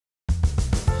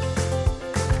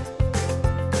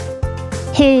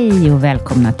Hej och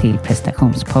välkomna till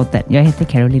Prestationspodden. Jag heter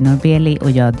Caroline Norbeli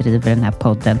och jag driver den här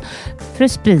podden för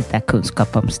att sprida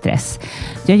kunskap om stress.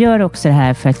 Jag gör också det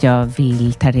här för att jag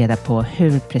vill ta reda på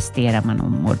hur presterar man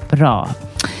och mår bra.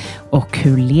 Och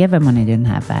hur lever man i den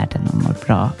här världen och mår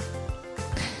bra.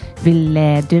 Vill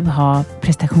du ha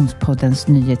Prestationspoddens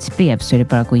nyhetsbrev så är det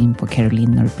bara att gå in på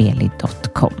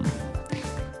carolinenorbeli.com.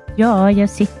 Ja, jag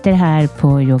sitter här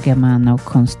på Yogamana och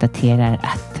konstaterar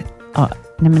att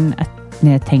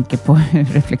när jag tänker på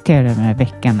reflekterar den här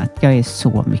veckan att jag är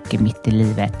så mycket mitt i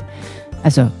livet.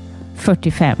 Alltså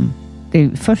 45.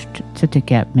 Först så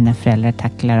tycker jag att mina föräldrar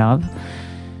tacklar av.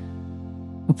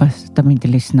 Hoppas de inte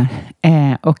lyssnar.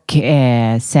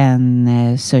 Sen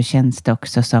så känns det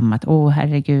också som att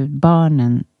herregud,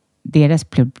 barnen, deras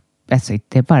alltså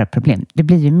det är bara problem. Det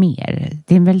blir ju mer.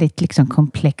 Det är en väldigt liksom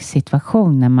komplex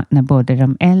situation när både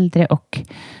de äldre och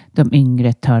de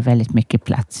yngre tar väldigt mycket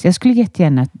plats. Jag skulle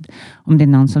jättegärna, om det är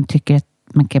någon som tycker att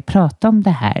man kan prata om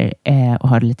det här och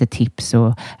har lite tips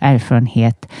och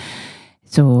erfarenhet,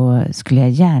 så skulle jag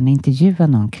gärna intervjua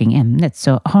någon kring ämnet.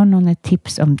 Så har någon ett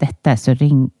tips om detta så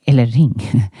ring.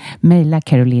 Mejla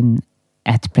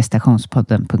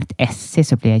caroline@prestationspodden.se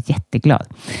så blir jag jätteglad.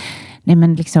 Nej,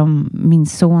 men liksom min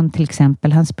son till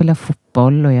exempel, han spelar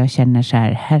fotboll och jag känner så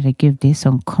här, herregud, det är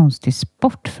sån konstig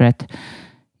sport, för att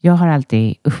jag har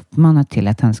alltid uppmanat till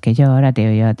att han ska göra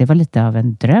det och det var lite av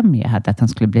en dröm jag hade att han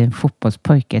skulle bli en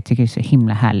fotbollspojke. Jag tycker det är så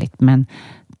himla härligt, men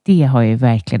det har jag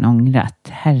verkligen ångrat.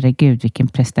 Herregud, vilken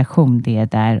prestation det är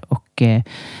där, och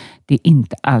det är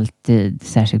inte alltid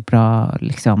särskilt bra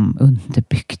liksom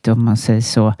underbyggt, om man säger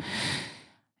så.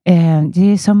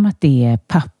 Det är som att det är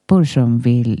pappor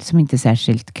som inte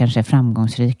särskilt kanske är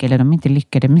framgångsrika, eller de inte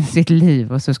lyckade med sitt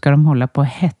liv, och så ska de hålla på och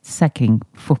hetsa kring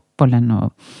fotbollen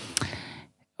och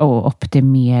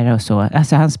optimera och så.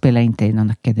 Alltså han spelar inte i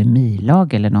någon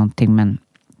akademilag eller någonting, men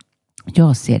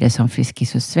jag ser det som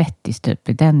Friskis och Svettis typ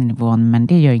i den nivån, men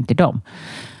det gör inte de.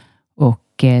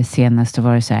 Och senast så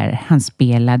var det så här, han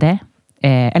spelade,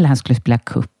 eller han skulle spela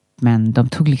cup, men de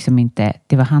tog liksom inte,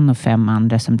 det var han och 5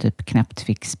 andra som typ knappt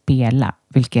fick spela,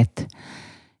 vilket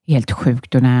är helt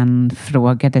sjukt. Och när han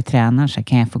frågade tränaren så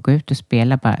kan jag få gå ut och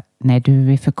spela, bara, nej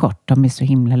du är för kort, de är så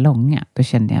himla långa. Då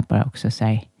kände jag bara också så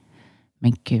här,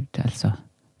 men gud alltså,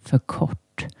 för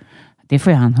kort. Det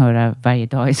får han höra varje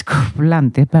dag i skolan.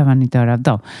 Det behöver han inte höra av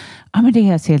dem. Ja, men det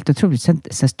är alltså helt otroligt.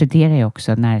 Sen studerar jag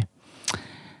också när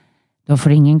de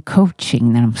får ingen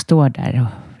coaching när de står där och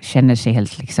känner sig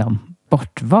helt liksom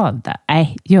bortvalda.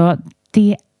 Nej, jag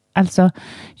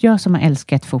som har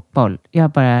älskat fotboll,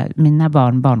 mina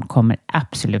barn kommer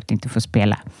absolut inte få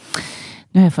spela.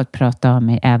 Nu har jag fått prata om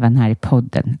mig även här i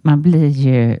podden. Man blir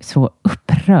ju så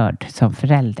upprörd som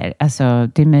förälder. Alltså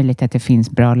det är möjligt att det finns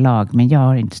bra lag, men jag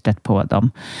har inte stött på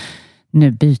dem.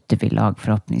 Nu byter vi lag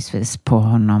förhoppningsvis på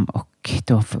honom, och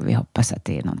då får vi hoppas att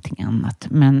det är någonting annat.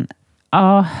 Men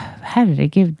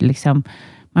herregud liksom.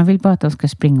 Man vill bara att de ska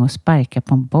springa och sparka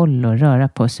på en boll och röra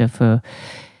på sig för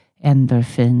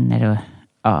endorfiner och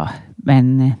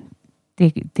men det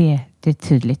är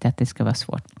tydligt att det ska vara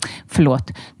svårt.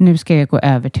 Förlåt, nu ska jag gå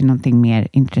över till någonting mer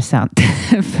intressant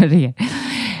för er.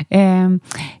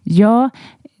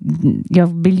 Jag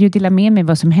vill ju dela med mig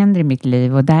vad som händer i mitt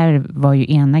liv, och där var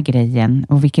ju ena grejen,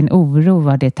 och vilken oro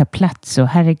var det tar plats, och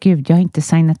herregud, jag har inte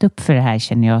signat upp för det här,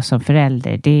 känner jag som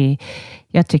förälder.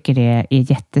 Jag tycker det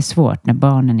är jättesvårt när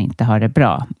barnen inte har det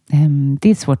bra. Det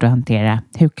är svårt att hantera,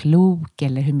 hur klok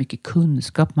eller hur mycket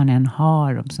kunskap man än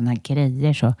har om sådana här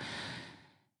grejer, så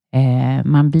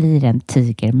man blir en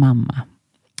tigermamma,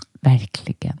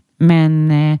 verkligen.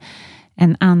 Men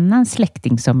en annan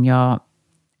släkting som jag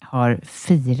har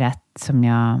firat, som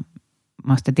jag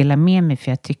måste dela med mig,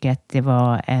 för jag tycker att det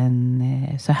var en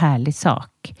så härlig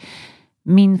sak.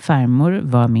 Min farmor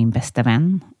var min bästa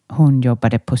vän. Hon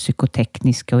jobbade på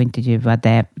psykotekniska och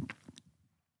intervjuade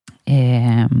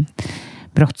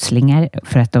brottslingar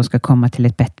för att de ska komma till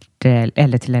ett bättre,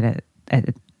 eller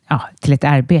till ett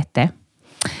arbete.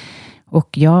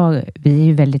 Och vi är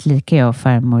ju väldigt lika, jag och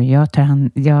farmor.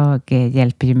 Jag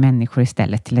hjälper ju människor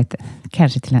istället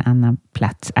kanske till en annan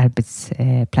plats,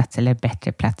 arbetsplats eller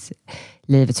bättre plats i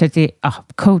livet. Så det,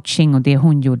 coaching och det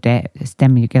hon gjorde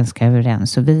stämmer ju ganska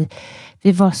överens. Så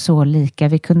vi var så lika.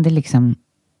 Vi kunde liksom,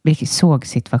 vi såg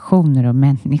situationer och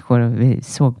människor och vi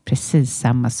såg precis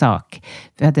samma sak.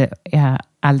 Jag har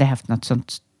aldrig haft något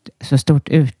så stort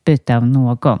utbyte av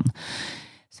någon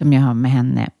som jag har med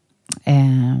henne.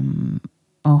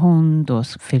 Och hon då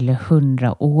fyller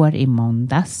 100 år i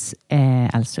måndags,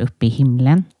 alltså uppe i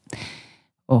himlen.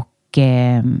 Och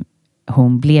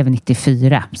hon blev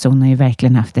 94, så hon har ju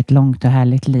verkligen haft ett långt och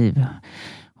härligt liv.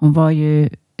 Hon var ju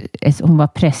hon var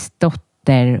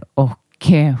prästdotter och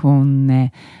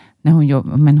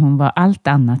men hon var allt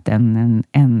annat än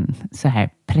en så här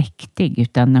präktig,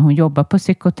 utan när hon jobbade på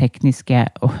psykotekniska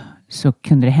så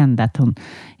kunde det hända att hon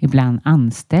ibland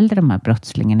anställde de här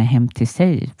brottslingarna hem till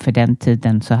sig. För den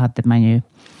tiden så hade man ju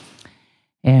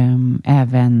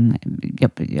även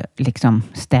liksom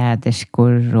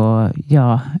städerskor och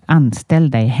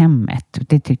anställda i hemmet.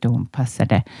 Det tyckte hon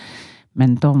passade.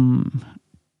 Men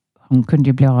hon kunde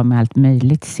ju bli av med allt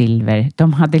möjligt silver.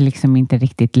 De hade liksom inte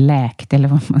riktigt läkt, eller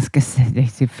vad man ska säga,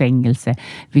 i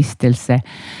fängelsevistelse.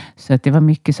 Så att det var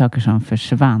mycket saker som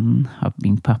försvann, har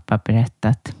min pappa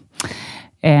berättat.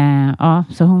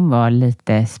 Så hon var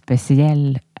lite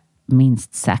speciell,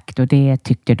 minst sagt. Och det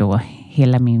tyckte då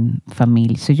hela min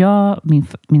familj. Så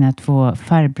mina 2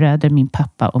 farbröder, min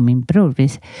pappa och min bror, vi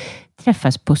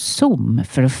träffas på Zoom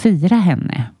för att fira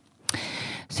henne.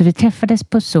 Så vi träffades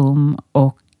på Zoom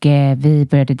och vi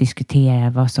började diskutera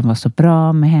vad som var så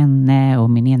bra med henne, och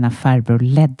min ena farbror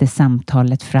ledde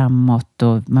samtalet framåt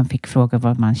och man fick fråga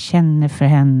vad man känner för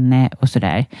henne och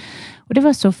sådär. Och det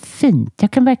var så fint.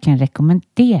 Jag kan verkligen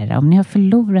rekommendera, om ni har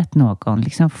förlorat någon,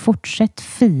 liksom fortsätt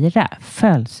fira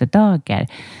födelsedagar.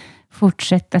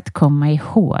 Fortsätt att komma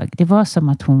ihåg. Det var som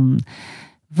att hon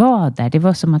var där. Det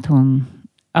var som att hon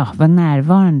var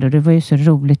närvarande, och det var ju så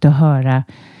roligt att höra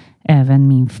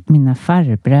även mina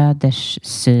farbröders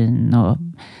syn, och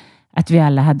att vi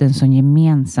alla hade en sån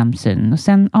gemensam syn. Och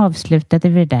sen avslutade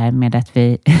vi det där med att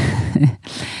vi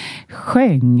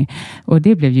sjöng, och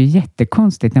det blev ju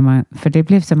jättekonstigt för det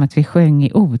blev som att vi sjöng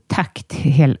i otakt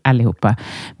allihopa,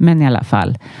 men i alla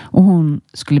fall. Och hon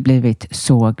skulle blivit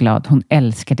så glad. Hon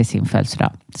älskade sin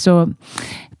födelsedag. Så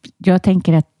jag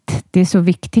tänker att det är så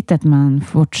viktigt att man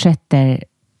fortsätter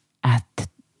att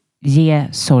ge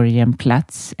sorgen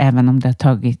plats, även om det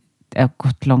har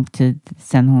gått lång tid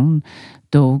sedan hon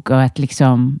dog, och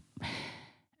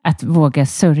att våga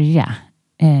sörja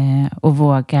och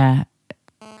våga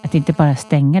att inte bara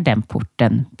stänga den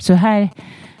porten. Så här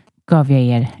gav jag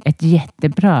er ett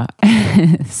jättebra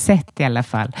sätt i alla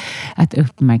fall att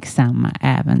uppmärksamma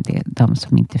även de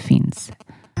som inte finns.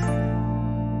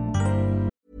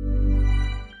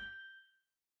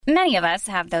 Many of us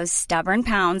have those stubborn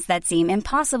pounds that seem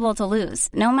impossible to lose,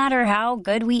 no matter how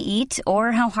good we eat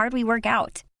or how hard we work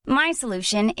out. My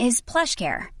solution is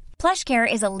PlushCare.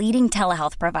 PlushCare is a leading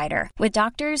telehealth provider with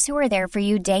doctors who are there for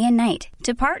you day and night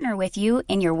to partner with you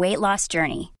in your weight loss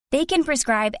journey. They can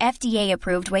prescribe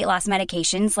FDA-approved weight loss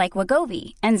medications like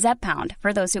Wegovy and Zepbound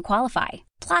for those who qualify.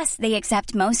 Plus, they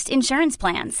accept most insurance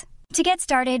plans. To get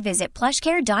started, visit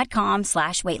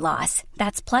plushcare.com/weightloss.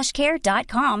 That's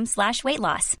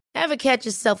plushcare.com/weightloss. Ever catch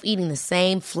yourself eating the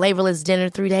same flavorless dinner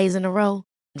 3 days in a row?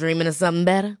 Dreaming of something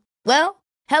better? Well,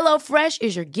 HelloFresh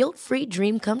is your guilt-free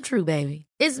dream come true, baby.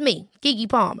 It's me, Keke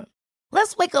Palmer.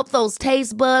 Let's wake up those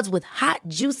taste buds with hot,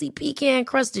 juicy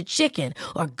pecan-crusted chicken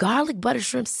or garlic butter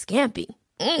shrimp scampi.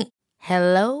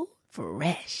 Hello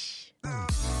Fresh.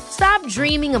 Stop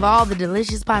dreaming of all the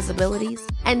delicious possibilities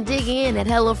and dig in at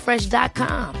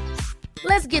HelloFresh.com.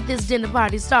 Let's get this dinner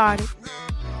party started.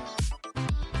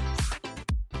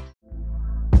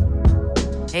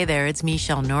 Hey there, it's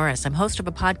Michelle Norris. I'm host of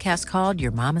a podcast called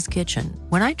Your Mama's Kitchen.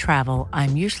 When I travel,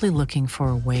 I'm usually looking for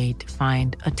a way to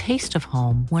find a taste of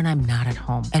home when I'm not at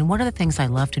home. And one of the things I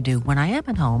love to do when I am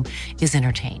at home is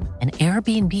entertain. And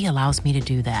Airbnb allows me to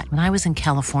do that. When I was in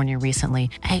California recently,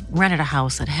 I rented a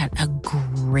house that had a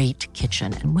great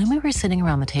kitchen. And when we were sitting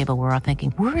around the table, we were all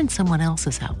thinking, we're in someone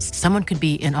else's house. Someone could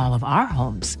be in all of our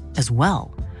homes as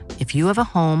well. If you have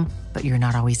a home, but you're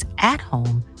not always at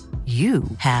home, you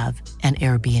have an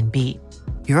Airbnb.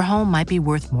 Your home might be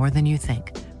worth more than you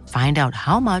think. Find out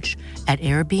how much at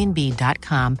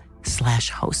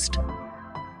airbnb.com/host.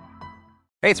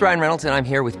 Hey, it's Ryan Reynolds, and I'm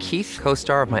here with Keith,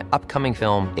 co-star of my upcoming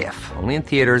film, If, only in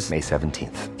theaters May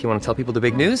 17th. Do you want to tell people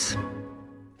the big news?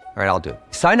 All right, I'll do it.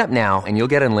 Sign up now and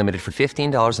you'll get unlimited for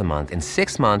 $15 a month and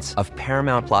 6 months of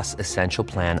Paramount Plus Essential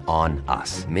Plan on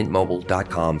us.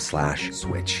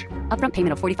 MintMobile.com/switch. Upfront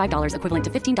payment of $45 equivalent to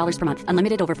 $15 per month.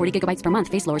 Unlimited over 40 gigabytes per month.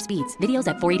 Face lower speeds. Videos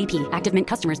at 480p. Active Mint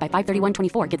customers by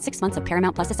 531.24 get 6 months of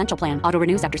Paramount Plus Essential Plan. Auto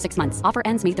renews after 6 months. Offer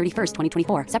ends May 31st,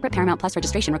 2024. Separate Paramount Plus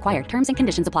registration required. Terms and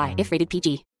conditions apply if rated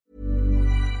PG.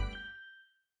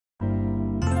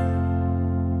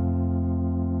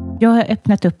 Jag har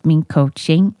öppnat upp min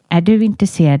coaching. Är du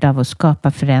intresserad av att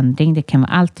skapa förändring? Det kan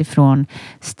vara allt ifrån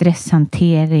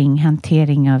stresshantering,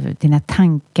 hantering av dina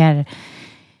tankar.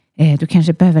 Du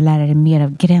kanske behöver lära dig mer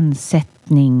av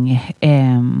gränssättning.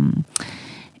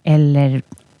 Eller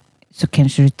så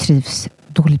kanske du trivs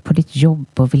dåligt på ditt jobb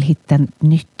och vill hitta en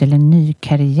nytt eller ny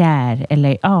karriär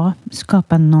eller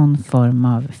skapa någon form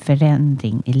av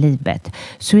förändring i livet,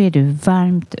 så är du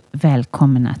varmt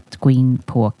välkommen att gå in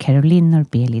på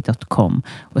carolinorbeli.com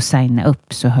och signa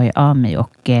upp, så hör jag av mig.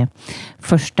 Och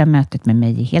första mötet med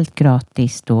mig är helt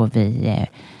gratis då vi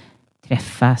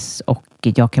träffas och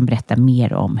jag kan berätta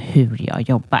mer om hur jag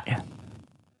jobbar.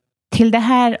 Till det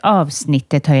här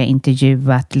avsnittet har jag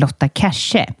intervjuat Lotta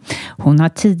Kärsche. Hon har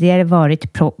tidigare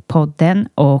varit på podden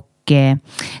och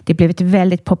det blev ett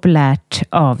väldigt populärt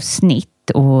avsnitt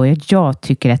och jag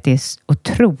tycker att det är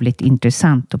otroligt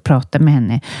intressant att prata med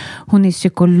henne. Hon är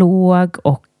psykolog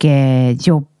och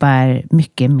jobbar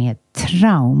mycket med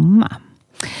trauma.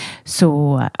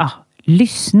 Så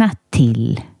lyssna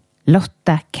till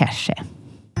Lotta Kärsche.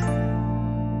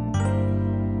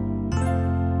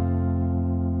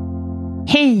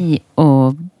 Hej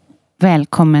och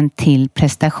välkommen till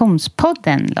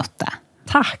prestationspodden, Lotta.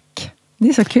 Tack! Det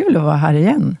är så kul att vara här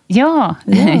igen. Ja.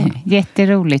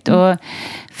 Jätteroligt. Och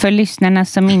för lyssnarna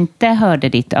som inte hörde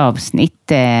ditt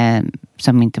avsnitt,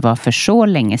 som inte var för så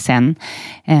länge sedan.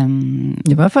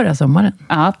 Det var förra sommaren.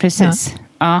 Ja, precis.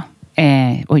 Ja.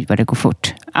 Oj, vad det går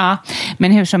fort. Ja,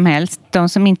 men hur som helst, de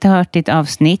som inte hört ditt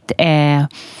avsnitt,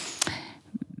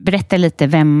 berätta lite,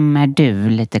 vem är du,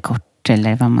 lite kort,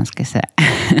 eller vad man ska säga.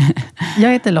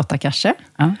 Jag heter Lotta Kärsche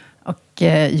och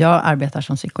jag arbetar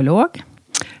som psykolog.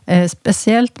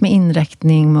 Speciellt med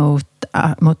inriktning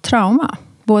mot trauma.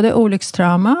 Både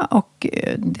olyckstrauma och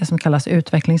det som kallas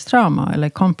utvecklingstrauma eller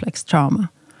komplex trauma.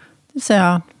 Det vill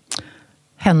säga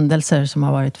händelser som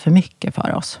har varit för mycket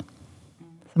för oss.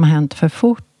 Som har hänt för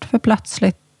fort, för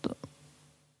plötsligt,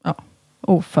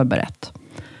 oförberett.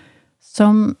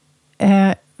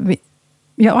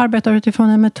 Jag arbetar utifrån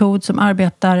en metod som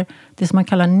arbetar det som man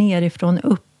kallar nerifrån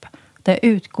upp. Det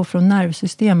utgår från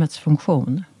nervsystemets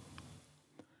funktion.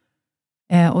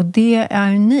 Och det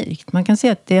är unikt. Man kan se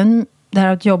att det här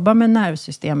att jobba med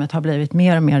nervsystemet har blivit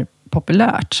mer och mer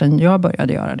populärt sen jag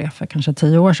började göra det för kanske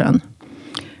 10 år sedan.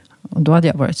 Och då hade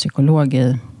jag varit psykolog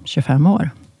i 25 år.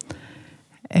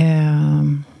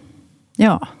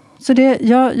 Så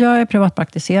jag är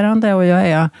privatpraktiserande och jag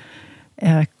är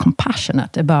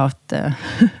compassionate about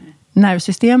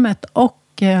nervsystemet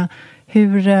och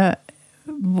hur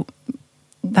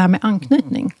det här med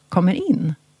anknytning kommer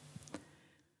in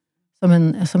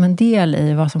som en del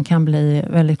i vad som kan bli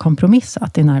väldigt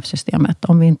kompromissat i nervsystemet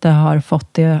om vi inte har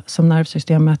fått det som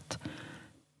nervsystemet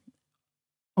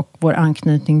och vår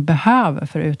anknytning behöver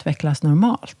för att utvecklas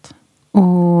normalt.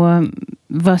 Och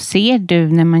vad ser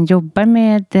du när man jobbar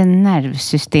med det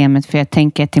nervsystemet? För jag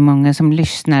tänker att det är många som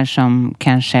lyssnar som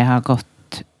kanske har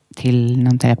gått till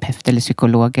någon terapeut eller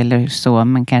psykolog eller så,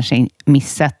 men kanske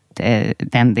missat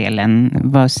den delen.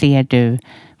 Vad ser du?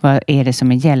 Vad är det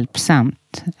som är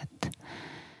hjälpsamt?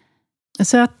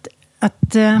 Så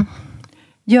att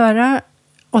göra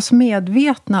oss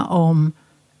medvetna om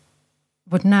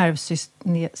vårt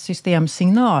nervsystems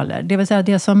signaler. Det vill säga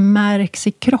det som märks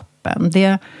i kroppen.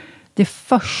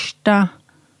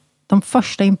 De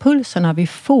första impulserna vi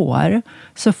får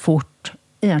så fort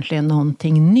egentligen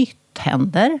någonting nytt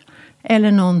händer.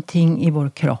 Eller någonting i vår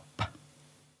kropp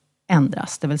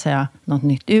ändras. Det vill säga något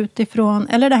nytt utifrån.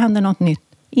 Eller det händer något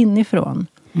nytt inifrån.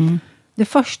 Mm. Det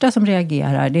första som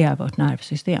reagerar, det är vårt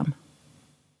nervsystem.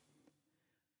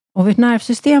 Och vårt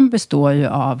nervsystem består ju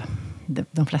av,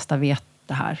 de flesta vet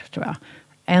det här tror jag,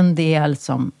 en del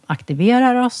som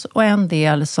aktiverar oss och en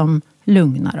del som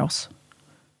lugnar oss.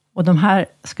 Och de här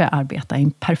ska arbeta i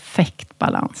en perfekt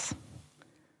balans.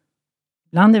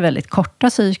 Ibland är det väldigt korta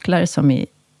cykler som i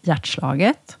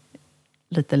hjärtslaget.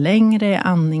 Lite längre i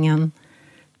andningen.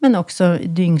 Men också i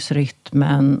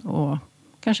dygnsrytmen och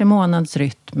kanske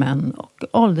månadsrytmen och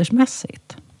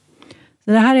åldersmässigt.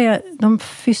 Så det här är de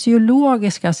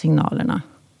fysiologiska signalerna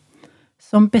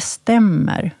som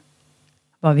bestämmer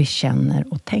vad vi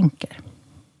känner och tänker.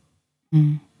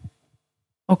 Mm.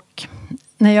 Och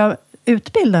när jag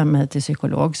utbildade mig till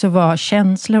psykolog så var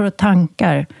känslor och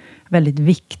tankar väldigt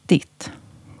viktigt.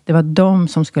 Det var de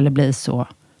som skulle bli så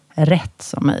rätt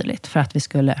som möjligt för att vi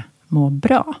skulle må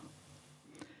bra.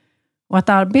 Och att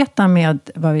arbeta med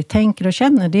vad vi tänker och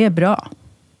känner, det är bra.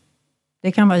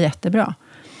 Det kan vara jättebra.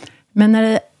 Men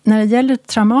när det gäller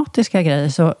traumatiska grejer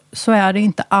så är det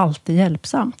inte alltid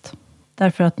hjälpsamt.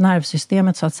 Därför att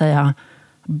nervsystemet så att säga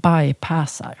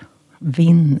bypassar,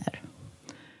 vinner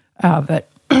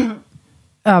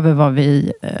över vad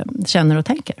vi känner och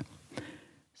tänker.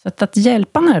 Så att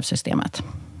hjälpa nervsystemet,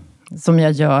 som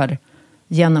jag gör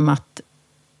genom att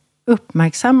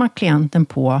uppmärksamma klienten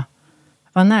på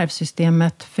vad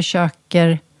nervsystemet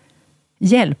försöker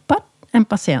hjälpa en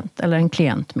patient eller en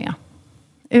klient med.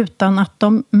 Utan att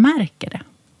de märker det.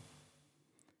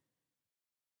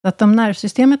 Så att om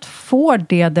nervsystemet får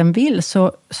det den vill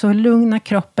så lugnar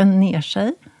kroppen ner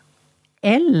sig.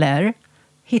 Eller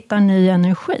hittar ny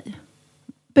energi.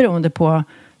 Beroende på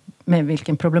med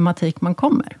vilken problematik man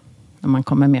kommer. Om man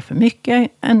kommer med för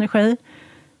mycket energi,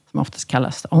 som oftast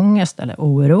kallas ångest eller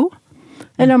oro.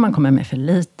 Eller om man kommer med för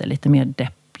lite mer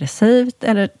depressivt.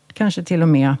 Eller kanske till och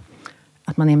med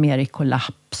att man är mer i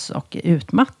kollaps och i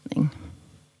utmattning.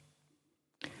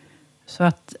 Så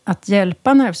att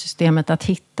hjälpa nervsystemet att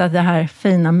hitta det här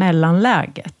fina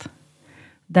mellanläget.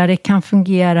 Där det kan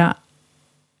fungera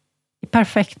i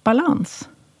perfekt balans.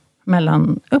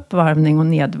 Mellan uppvarvning och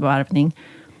nedvarvning.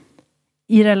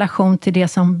 I relation till det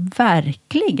som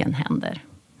verkligen händer.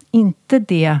 Inte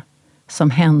det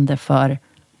som hände för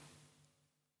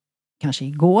kanske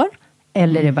igår.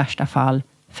 Eller i värsta fall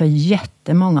för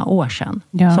jättemånga år sedan.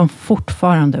 Ja. Som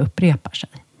fortfarande upprepar sig.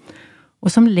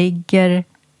 Och som ligger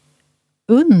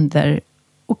under.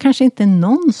 Och kanske inte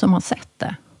någon som har sett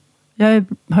det. Jag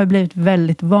har blivit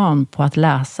väldigt van på att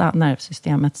läsa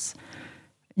nervsystemets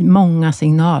många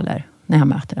signaler när jag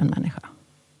möter en människa.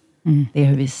 Mm. Det är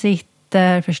hur vi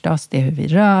sitter förstås. Det är hur vi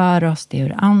rör oss. Det är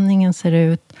hur andningen ser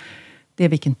ut. Det är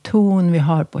vilken ton vi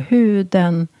har på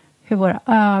huden. Hur våra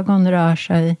ögon rör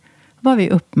sig. Vad vi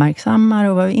uppmärksammar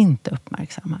och vad vi inte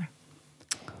uppmärksammar.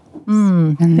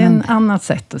 Det är en annat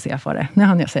sätt att se på det. Nu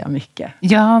hann jag säga mycket.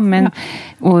 Ja, men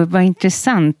och vad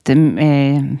intressant.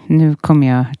 Nu kommer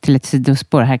jag till ett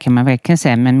sidospår här kan man verkligen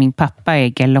säga. Men min pappa är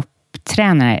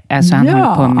galopptränare. Alltså han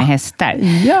håller på med hästar.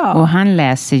 Ja. Och han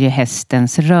läser ju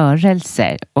hästens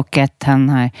rörelser. Och att han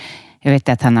har... Jag vet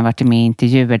att han har varit med i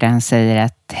intervjuer där han säger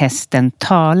att hästen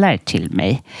talar till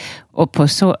mig. Och på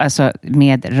så, alltså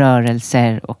med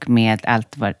rörelser och med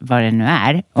allt vad det nu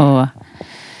är. Och...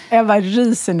 Jag bara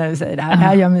ryser när du säger det här.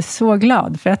 Jag gör mig så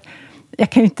glad. För att jag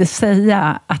kan ju inte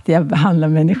säga att jag behandlar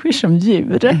människor som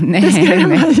djur.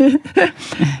 Nej.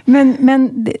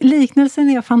 Men liknelsen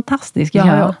är fantastisk.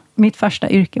 Mitt första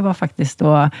yrke var faktiskt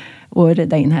att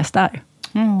rida in hästar.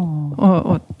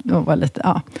 Och var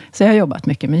lite, så jag har jobbat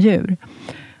mycket med djur.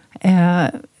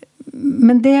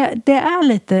 Men det är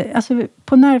lite, alltså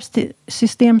på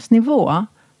nervsystemsnivå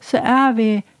så är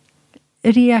vi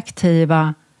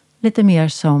reaktiva lite mer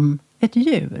som ett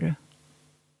djur.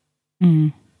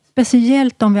 Mm.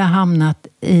 Speciellt om vi har hamnat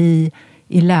i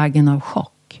lägen av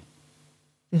chock.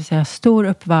 Det vill säga stor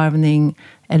uppvarvning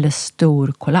eller stor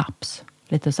kollaps.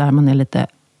 Lite så här, man är lite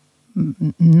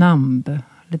numb.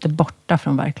 Lite borta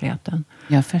från verkligheten.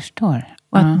 Jag förstår.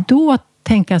 Och att då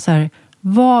tänka så här,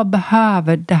 vad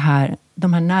behöver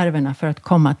de här nerverna för att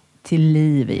komma till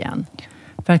liv igen?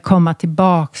 För att komma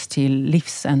tillbaks till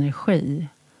livsenergi.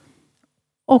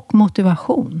 Och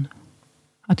motivation.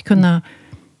 Att kunna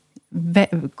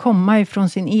komma ifrån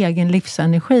sin egen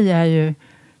livsenergi är ju...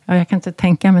 jag kan inte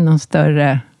tänka mig någon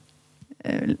större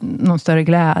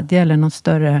glädje eller något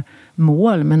större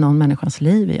mål med någon människans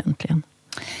liv egentligen.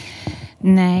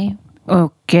 Nej,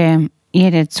 och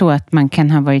är det så att man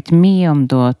kan ha varit med om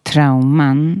då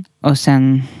trauman och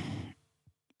sen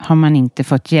har man inte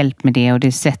fått hjälp med det och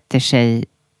det sätter sig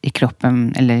i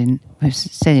kroppen, eller hur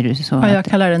säger du så? Ja, jag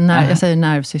kallar det jag säger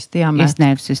nervsystemet. Just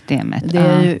nervsystemet. Det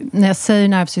är ju, när jag säger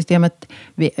nervsystemet,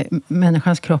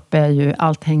 människans kropp är ju,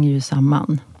 allt hänger ju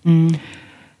samman. Mm.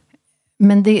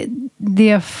 Men det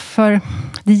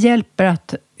hjälper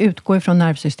att utgå ifrån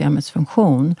nervsystemets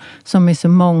funktion som är så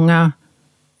många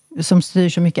som styr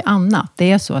så mycket annat.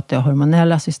 Det är så att det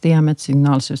hormonella systemet,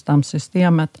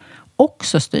 signalsubstanssystemet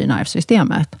också styr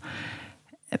nervsystemet.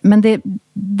 Men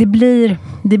det blir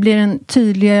en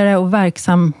tydligare och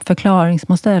verksam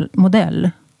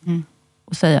förklaringsmodell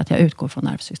och säga att jag utgår från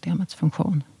nervsystemets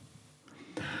funktion.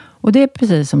 Och det är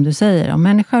precis som du säger, om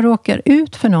människor råkar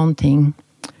ut för någonting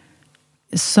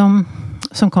som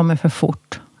kommer för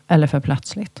fort eller för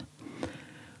plötsligt,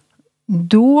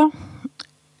 då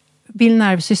vill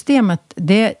nervsystemet,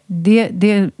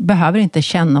 det behöver inte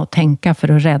känna och tänka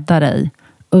för att rädda dig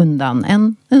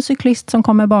undan en cyklist som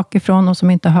kommer bakifrån och som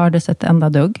inte hördes ett enda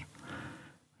dugg.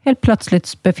 Helt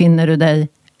plötsligt befinner du dig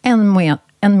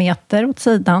en meter åt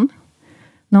sidan.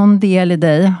 Någon del i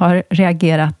dig har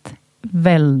reagerat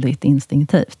väldigt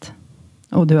instinktivt.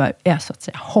 Och du är så att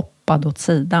säga hoppad åt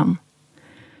sidan.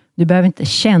 Du behöver inte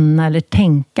känna eller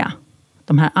tänka.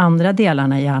 De här andra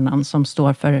delarna i hjärnan som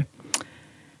står för,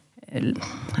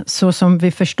 så som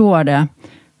vi förstår det,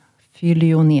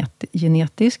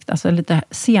 fylogenetiskt, alltså lite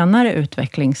senare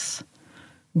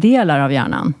utvecklingsdelar av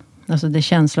hjärnan. Alltså det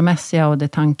känslomässiga och det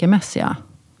tankemässiga,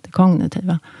 det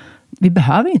kognitiva. Vi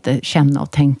behöver inte känna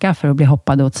och tänka för att bli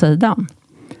hoppade åt sidan.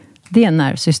 Det är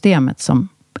nervsystemet som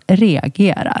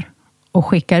reagerar och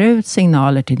skickar ut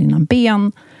signaler till dina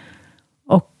ben.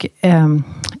 Och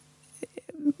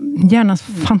hjärnans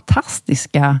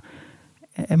fantastiska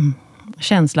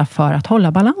känsla för att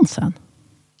hålla balansen.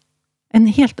 En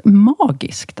helt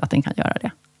magiskt att den kan göra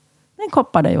det. Den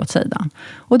koppar dig åt sidan.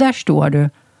 Och där står du.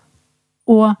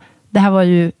 Och det här var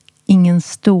ju ingen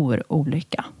stor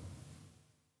olycka.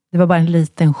 Det var bara en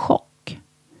liten chock.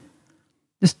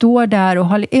 Du står där och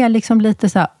är liksom lite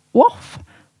så här, off,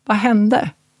 vad hände?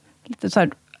 Lite så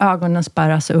här, ögonen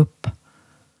spärras upp.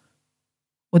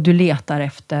 Och du letar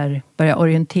efter, börjar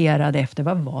orientera dig efter,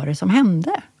 vad var det som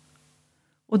hände?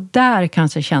 Och där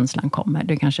kanske känslan kommer.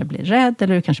 Du kanske blir rädd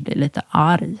eller du kanske blir lite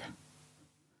arg.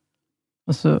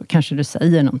 Och så kanske du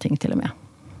säger någonting till och med.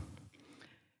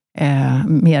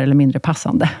 Mer eller mindre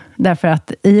passande. Därför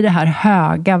att i det här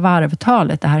höga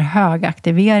varvtalet, det här höga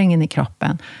aktiveringen i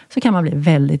kroppen, så kan man bli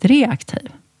väldigt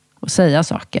reaktiv. Och säga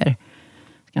saker,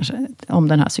 kanske om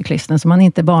den här cyklisten, som man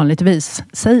inte vanligtvis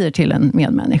säger till en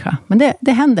medmänniska. Men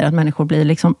det händer att människor blir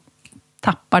liksom,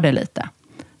 tappar det lite.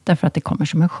 Därför att det kommer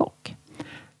som en chock.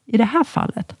 I det här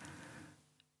fallet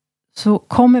så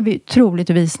kommer vi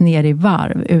troligtvis ner i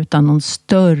varv utan någon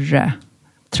större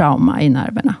trauma i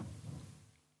nerverna.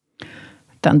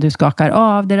 Utan du skakar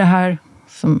av det här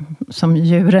som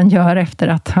djuren gör efter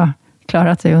att ha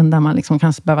klarat sig undan. Man liksom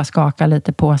kan behöva skaka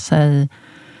lite på sig.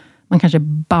 Man kanske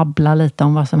babblar lite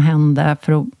om vad som hände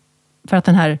för att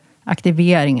den här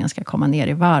aktiveringen ska komma ner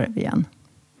i varv igen.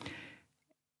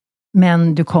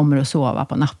 Men du kommer att sova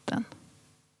på natten.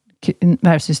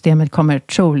 Nervsystemet kommer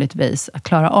troligtvis att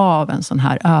klara av en sån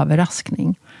här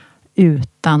överraskning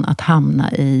utan att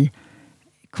hamna i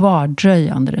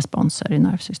kvardröjande responser i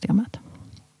nervsystemet.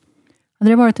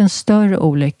 Hade det varit en större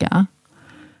olycka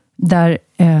där,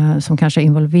 som kanske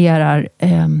involverar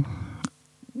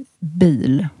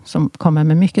bil som kommer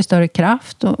med mycket större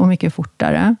kraft och mycket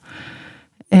fortare,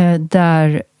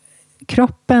 där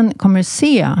kroppen kommer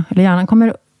se, eller hjärnan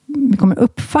kommer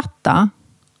uppfatta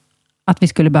att vi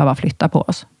skulle behöva flytta på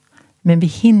oss. Men vi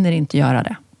hinner inte göra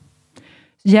det.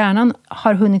 Hjärnan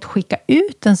har hunnit skicka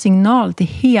ut en signal till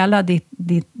hela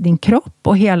din kropp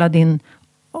och hela din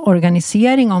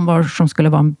organisering om var som skulle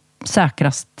vara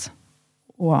säkrast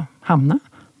att hamna.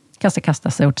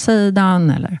 Kasta sig åt sidan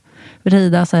eller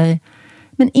vrida sig.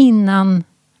 Men innan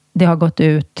det har gått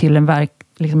ut till en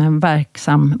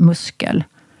verksam muskel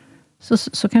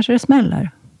så kanske det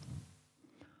smäller.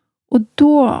 Och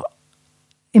då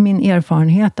är min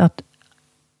erfarenhet att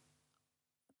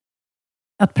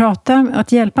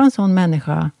hjälpa en sån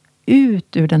människa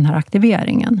ut ur den här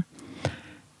aktiveringen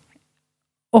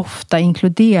ofta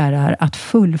inkluderar att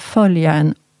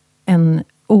fullfölja en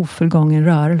ofullgången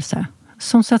rörelse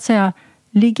som så att säga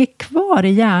ligger kvar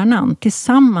i hjärnan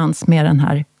tillsammans med den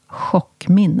här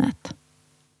chockminnet.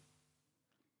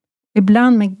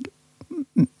 Ibland med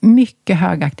mycket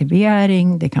hög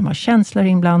aktivering, det kan vara känslor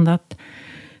inblandat,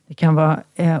 det kan vara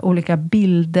olika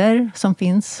bilder som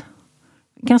finns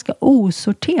ganska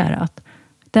osorterat.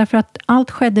 Därför att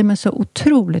allt skedde med så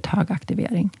otroligt hög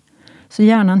aktivering. Så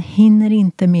hjärnan hinner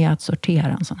inte med att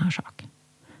sortera en sån här sak.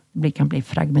 Det kan bli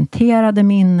fragmenterade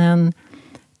minnen.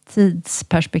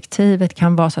 Tidsperspektivet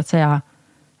kan vara så att säga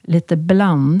lite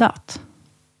blandat.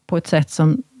 På ett sätt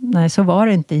som, nej så var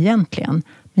det inte egentligen.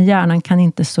 Men hjärnan kan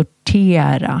inte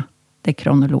sortera det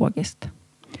kronologiskt.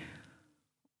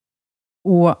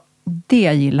 Och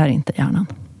det gillar inte hjärnan.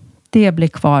 Det blir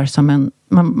kvar som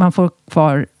man får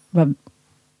kvar vad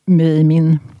vi i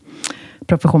min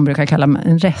profession brukar kalla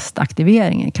en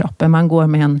restaktivering i kroppen. Man går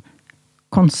med en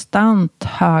konstant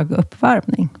hög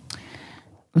uppvärmning.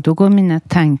 Och då går mina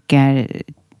tankar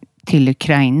till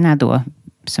Ukraina då,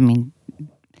 som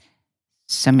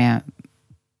jag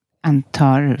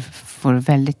antar får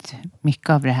väldigt mycket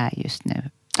av det här just nu.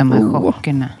 De här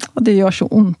chockerna. Och det gör så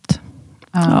ont.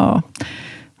 Ja.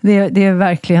 Det är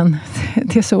verkligen,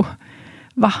 det är så,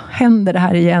 vad händer det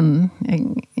här igen?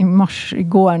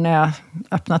 Igår när jag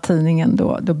öppnade tidningen,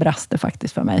 då brast det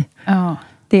faktiskt för mig. Ja.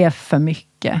 Det är för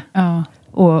mycket. Ja.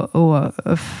 Och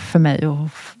för mig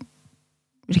att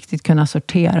riktigt kunna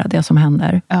sortera det som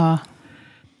händer. Ja.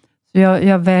 Så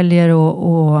jag väljer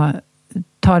att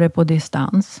ta det på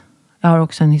distans. Jag har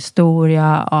också en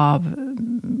historia av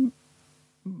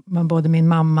både min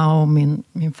mamma och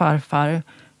min farfar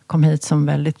kom hit som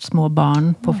väldigt små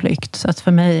barn på flykt. Så att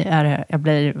för mig är det, jag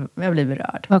blir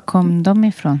berörd. Var kom de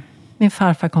ifrån? Min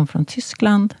farfar kom från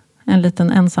Tyskland. En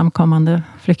liten ensamkommande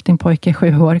flyktingpojke,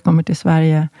 7 år, kommer till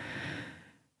Sverige.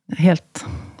 Helt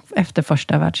efter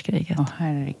första världskriget.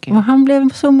 Herregud. Och han blev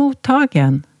så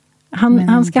mottagen.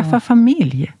 Han skaffade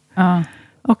familj. Ja.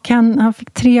 Och han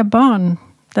fick 3 barn.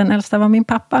 Den äldsta var min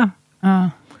pappa. Ja.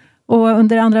 Och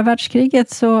under andra världskriget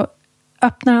så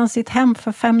öppnar han sitt hem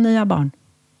för 5 nya barn.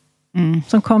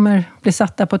 Som kommer bli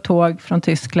satta på tåg från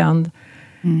Tyskland.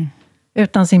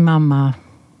 Utan sin mamma.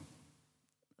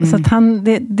 Så att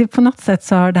det på något sätt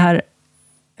så har det här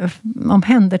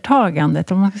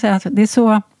omhändertagandet. Om man ska säga att det är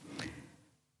så...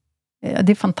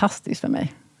 Det är fantastiskt för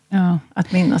mig. Ja.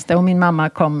 Att minnas det. Och min mamma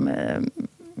kom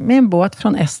med en båt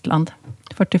från Estland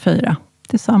 44.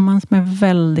 Tillsammans med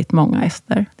väldigt många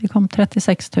ester. Det kom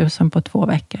 36 000 på 2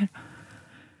 veckor.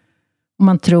 Och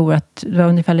man tror att det var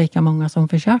ungefär lika många som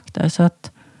försökte. Så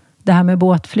att det här med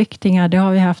båtflyktingar, det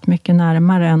har vi haft mycket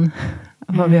närmare än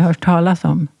vad vi har hört talas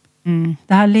om.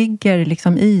 Det här ligger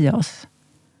liksom i oss.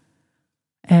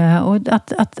 Och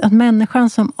att människan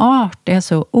som art är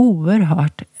så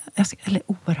oerhört, eller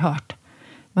oerhört, det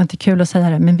var inte kul att säga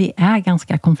det, men vi är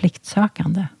ganska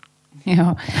konfliktsökande.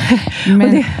 Ja,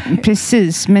 men,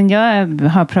 precis. Men jag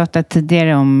har pratat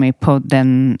tidigare om i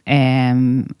podden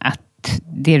att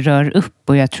det rör upp,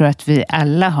 och jag tror att vi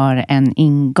alla har en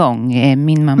ingång.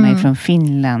 Min mamma är från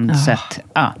Finland, så att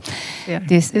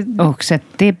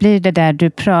det blir det där du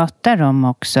pratar om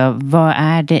också. Vad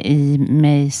är det i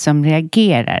mig som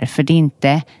reagerar? För det är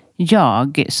inte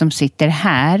jag som sitter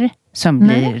här som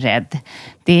blir rädd.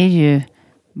 Det är ju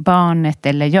barnet,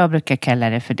 eller jag brukar kalla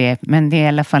det för det, men det är i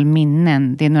alla fall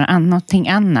minnen. Det är någonting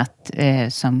annat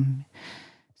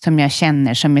som jag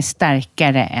känner som är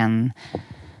starkare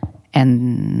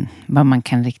än vad man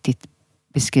kan riktigt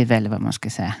beskriva, eller vad man ska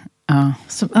säga. Ja.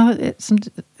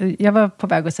 Jag var på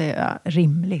väg att säga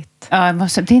rimligt. Ja,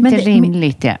 det är inte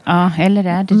rimligt. Ja, eller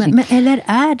är det men eller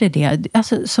är det?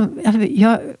 Alltså,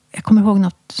 jag kommer ihåg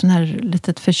något sån här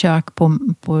litet försök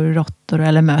på råttor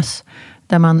eller möss,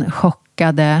 där man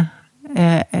chockade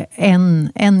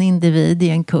en individ i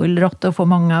en kull. Råttor får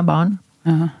många barn.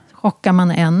 Chockar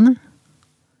man ett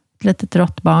litet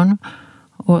råttbarn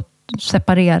och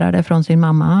separerar det från sin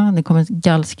mamma. Det kommer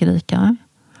gallskrika.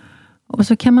 Och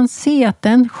så kan man se att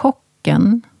den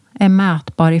chocken är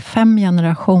mätbar i 5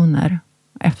 generationer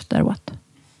efteråt.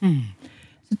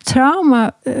 Så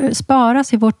trauma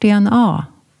sparas i vårt DNA.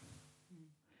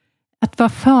 Att vara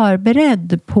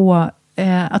förberedd på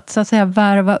att så att säga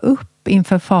värva upp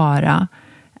inför fara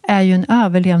är ju en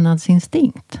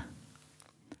överlevnadsinstinkt.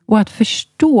 Och att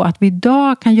förstå att vi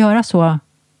idag kan göra så.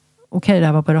 Okej, det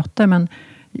här var på råttor, men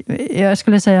jag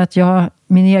skulle säga att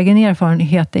min egen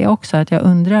erfarenhet är också att jag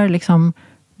undrar liksom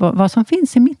vad som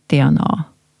finns i mitt DNA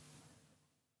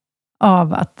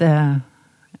av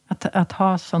att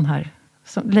ha sån här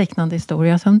liknande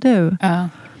historia som du. Ja.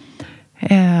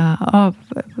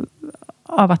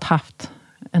 Av att haft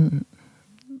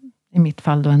i mitt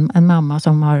fall då en mamma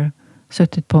som har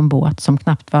suttit på en båt som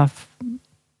knappt var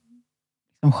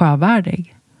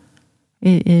sjövärdig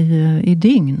i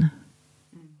dygn.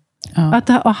 Ja. Att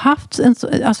ha haft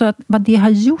att vad det har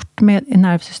gjort med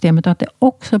nervsystemet, och att det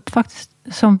också faktiskt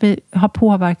som vi har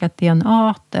påverkat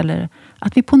DNA, eller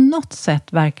att vi på något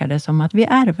sätt verkar det som att vi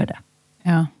ärver det.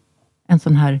 Ja. En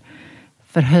sån här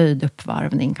förhöjd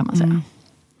uppvarvning kan man säga.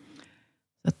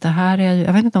 Så att det här är,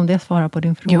 jag vet inte om det svarar på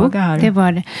din fråga här. Jo, det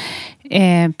var det.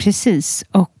 Precis.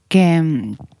 Och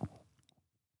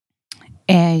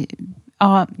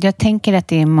jag tänker att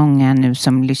det är många nu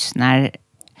som lyssnar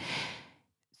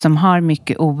som har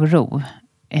mycket oro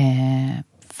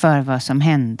för vad som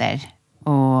händer.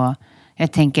 Och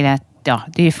jag tänker att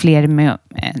det är fler med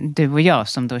du och jag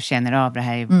som då känner av det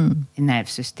här i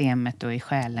nervsystemet och i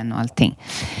själen och allting.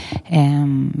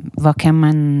 Vad kan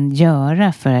man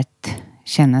göra för att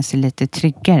känna sig lite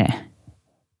tryggare?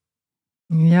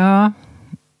 Ja,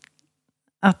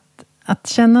 att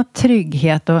känna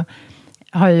trygghet och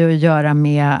har ju att göra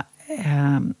med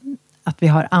att vi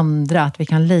har andra, att vi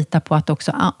kan lita på att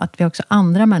vi också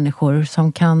andra människor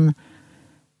som kan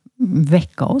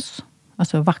väcka oss,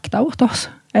 alltså vakta åt oss,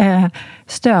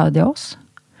 stödja oss,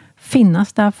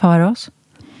 finnas där för oss.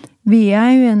 Vi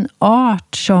är ju en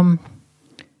art som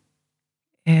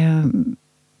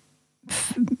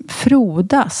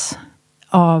frodas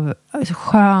av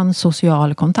skön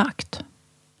social kontakt.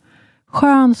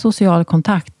 Skön social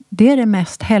kontakt, det är det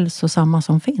mest hälsosamma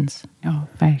som finns. Ja,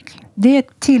 verkligen. Det är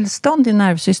ett tillstånd i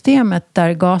nervsystemet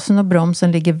där gasen och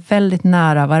bromsen ligger väldigt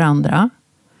nära varandra.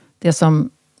 Det som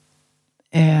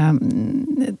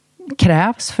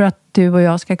krävs för att du och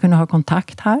jag ska kunna ha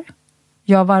kontakt här.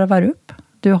 Jag varvar upp,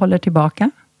 du håller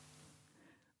tillbaka.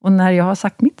 Och när jag har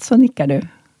sagt mitt så nickar du.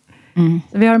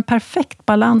 Så vi har en perfekt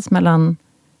balans mellan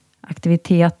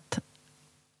aktivitet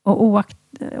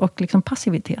och liksom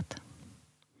passivitet.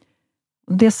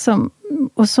 Det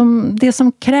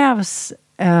som krävs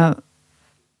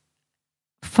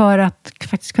för att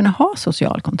faktiskt kunna ha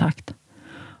social kontakt.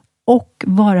 Och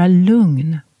vara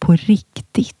lugn på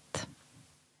riktigt.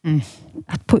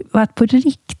 Att på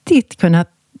riktigt kunna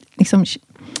liksom,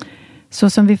 så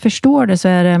som vi förstår det så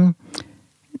är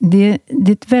det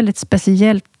är ett väldigt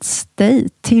speciellt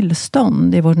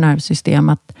tillstånd i vårt nervsystem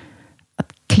att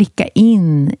klicka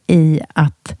in i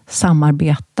att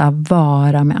samarbeta,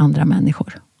 vara med andra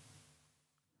människor.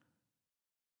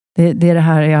 Det är det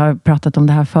här, jag har pratat om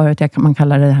det här förut, man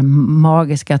kallar det här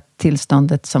magiska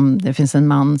tillståndet, som det finns en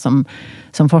man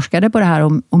som forskade på det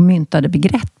här och myntade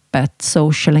begreppet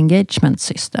social engagement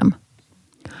system.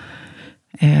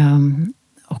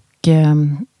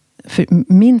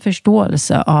 Min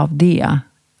förståelse av det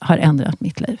har ändrat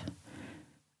mitt liv.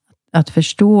 Att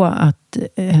förstå att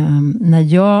när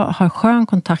jag har skön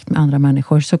kontakt med andra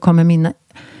människor så kommer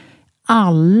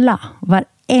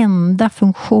varenda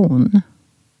funktion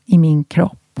i min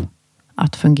kropp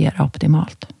att fungera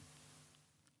optimalt.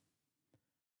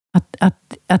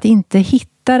 Att inte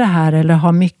hitta det här eller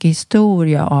ha mycket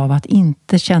historia av att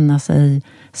inte känna sig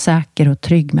säker och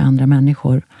trygg med andra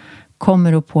människor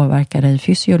kommer att påverka dig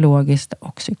fysiologiskt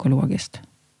och psykologiskt.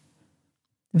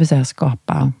 Det vill säga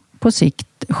skapa på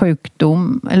sikt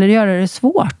sjukdom eller göra det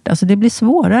svårt. Alltså det blir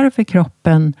svårare för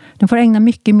kroppen. Den får ägna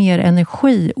mycket mer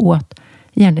energi åt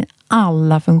egentligen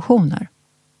alla funktioner.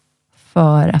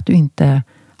 För att du inte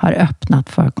har öppnat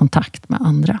för kontakt med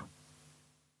andra.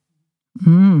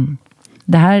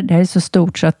 Det här är så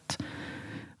stort så att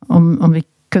om vi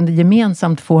kunde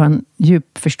gemensamt få en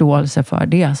djup förståelse för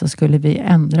det så skulle vi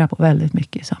ändra på väldigt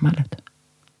mycket i samhället.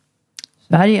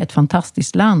 Sverige är ett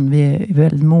fantastiskt land. Vi är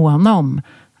väldigt måna om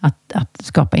att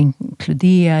skapa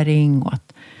inkludering och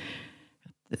att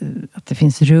det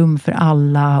finns rum för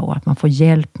alla och att man får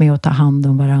hjälp med att ta hand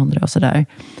om varandra och sådär.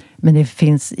 Men det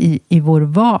finns i vår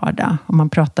vardag. Om man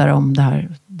pratar om det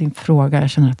här, din fråga, jag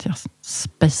känner att jag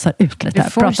spejsar ut lite här.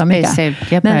 Du får spejsa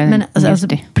ut. Men alltså,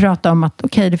 prata om att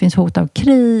det finns hot av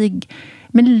krig.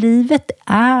 Men livet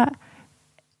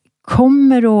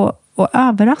kommer att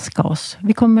överraska oss.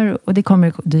 Det kommer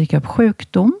att dyka upp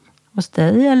sjukdom hos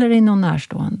dig eller i någon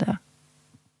närstående.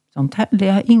 Sånt här,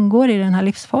 det ingår i den här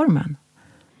livsformen.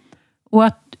 Och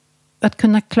att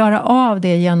kunna klara av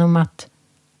det genom att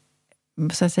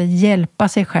så att säga, hjälpa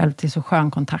sig själv till så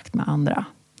skön kontakt med andra.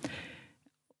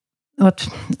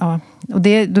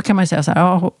 Då kan man säga så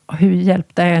här, hur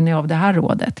hjälpte är ni av det här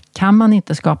rådet? Kan man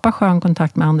inte skapa skön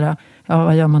kontakt med andra,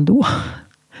 vad gör man då?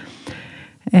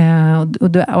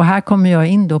 Och här kommer jag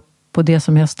in då på det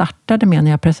som jag startade med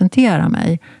när jag presenterar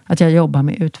mig. Att jag jobbar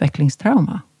med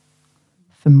utvecklingstrauma.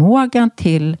 Förmågan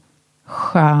till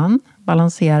skön,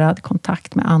 balanserad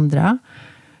kontakt med andra.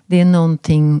 Det är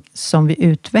någonting som vi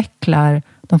utvecklar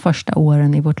de första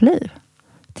åren i vårt liv.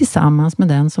 Tillsammans med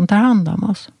den som tar hand om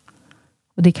oss.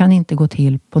 Och det kan inte gå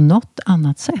till på något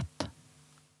annat sätt.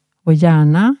 Vår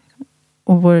hjärna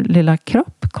och vår lilla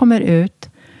kropp kommer ut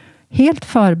helt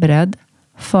förberedd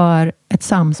för ett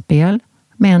samspel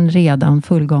med en redan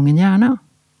fullgången hjärna.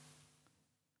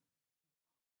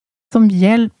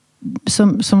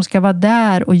 Som ska vara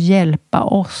där och hjälpa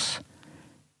oss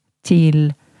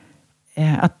till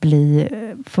att bli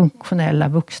funktionella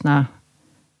vuxna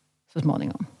så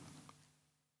småningom.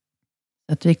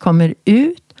 Så att vi kommer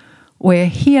ut och är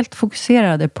helt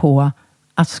fokuserade på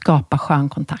att skapa skön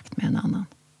kontakt med en annan.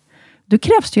 Då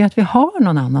krävs det ju att vi har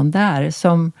någon annan där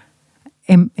som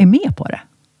är med på det.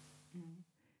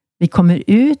 Vi kommer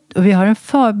ut och vi har en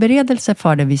förberedelse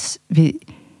för det. Vi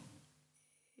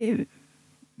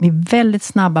är väldigt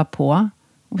snabba på.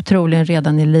 Och troligen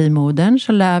redan i livmodern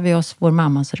så lär vi oss vår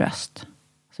mammas röst.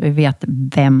 Så vi vet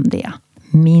vem det är.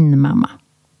 Min mamma.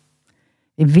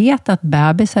 Vi vet att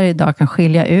bebisar idag kan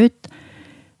skilja ut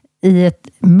i ett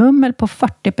mummel på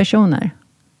 40 personer.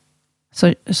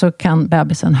 Så kan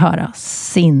bebisen höra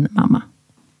sin mamma.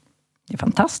 Det är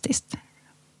fantastiskt.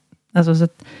 Alltså så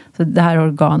det här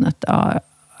organet,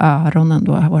 öronen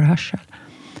då, vår hörsel.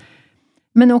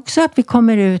 Men också att vi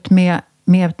kommer ut med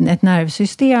ett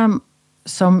nervsystem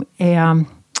som är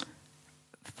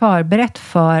förberett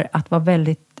för att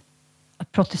vara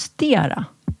att protestera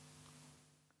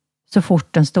så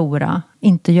fort den stora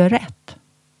inte gör rätt.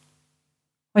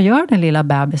 Vad gör den lilla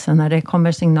bebisen när det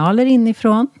kommer signaler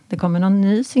inifrån? Det kommer någon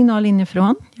ny signal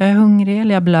inifrån. Jag är hungrig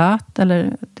eller jag är blöt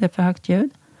eller det är för högt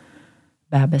ljud.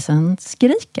 Bebisen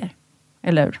skriker.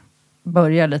 Eller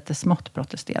börjar lite smått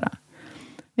protestera.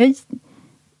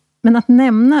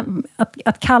 Men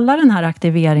att kalla den här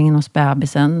aktiveringen hos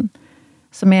bebisen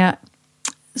som är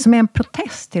en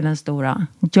protest till den stora.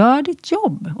 Gör ditt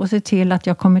jobb och se till att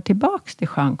jag kommer tillbaks till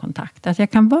skön kontakt. Att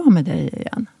jag kan vara med dig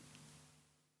igen.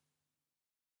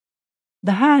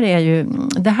 Det här är ju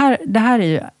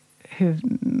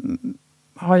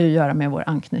har ju att göra med vår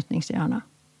anknytningshjärna.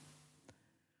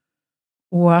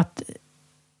 Och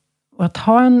att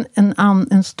ha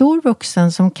en stor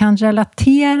vuxen som kan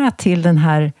relatera till den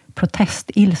här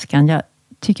protestilskan. Jag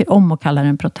tycker om att kalla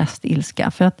den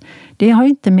protestilska. För att det har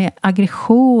inte med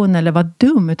aggression eller vara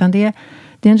dum. Utan det är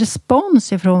en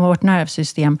respons ifrån vårt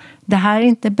nervsystem. Det här är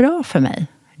inte bra för mig.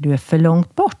 Du är för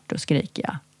långt bort, och skriker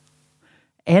jag.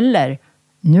 Eller,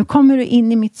 nu kommer du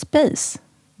in i mitt space.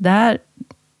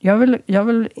 Jag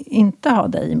vill inte ha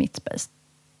dig i mitt space.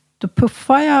 Då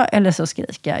puffar jag eller så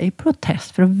skriker jag i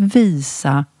protest för att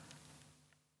visa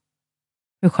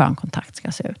hur skön kontakt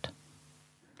ska se ut.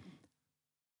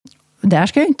 Där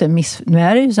ska jag inte nu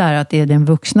är det ju så här att det är den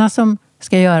vuxna som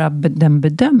ska göra den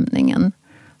bedömningen.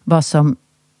 Vad som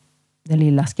den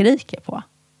lilla skriker på.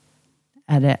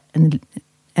 Är det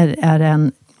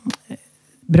en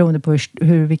beroende på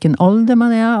vilken ålder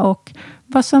man är och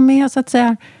vad som är så att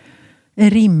säga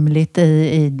rimligt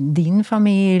i din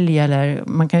familj, eller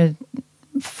man kan ju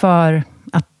för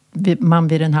att man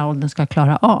vid den här åldern ska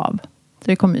klara av. Så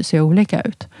det kommer ju se olika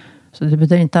ut. Så det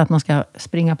betyder inte att man ska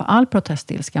springa på all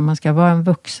protestilska. Man ska vara en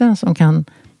vuxen som kan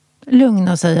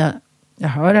lugna och säga, jag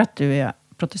hör att du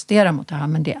protesterar mot det här,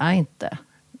 men det är inte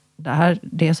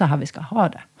det är så här vi ska ha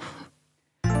det.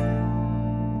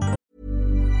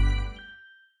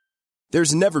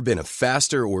 There's never been a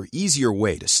faster or easier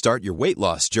way to start your weight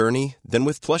loss journey than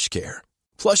with PlushCare.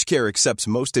 PlushCare accepts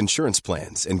most insurance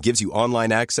plans and gives you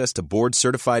online access to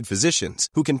board-certified physicians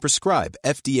who can prescribe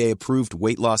FDA-approved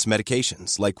weight loss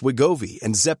medications like Wegovy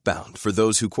and Zepbound for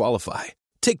those who qualify.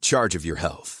 Take charge of your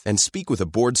health and speak with a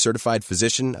board-certified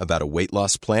physician about a weight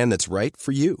loss plan that's right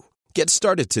for you. Get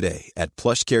started today at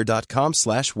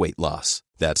plushcare.com/weightloss.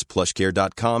 That's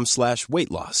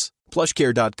plushcare.com/weightloss.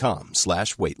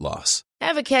 plushcare.com/weightloss.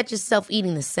 Ever catch yourself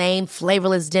eating the same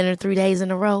flavorless dinner 3 days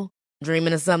in a row?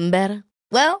 Dreaming of something better?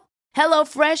 Well,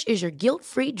 HelloFresh is your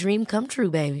guilt-free dream come true,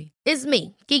 baby. It's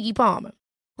me, Keke Palmer.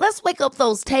 Let's wake up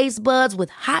those taste buds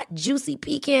with hot, juicy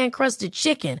pecan-crusted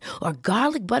chicken or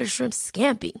garlic butter shrimp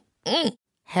scampi.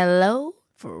 Hello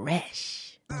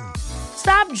Fresh.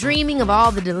 Stop dreaming of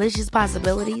all the delicious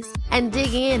possibilities and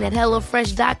dig in at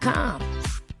HelloFresh.com.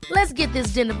 Let's get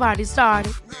this dinner party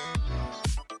started.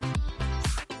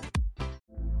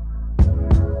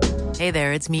 Hey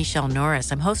there, it's Michelle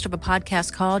Norris. I'm host of a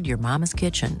podcast called Your Mama's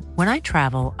Kitchen. When I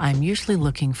travel, I'm usually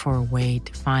looking for a way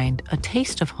to find a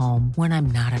taste of home when I'm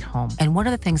not at home. And one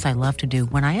of the things I love to do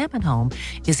when I am at home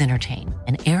is entertain.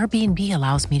 And Airbnb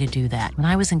allows me to do that.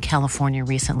 When I was in California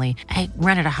recently, I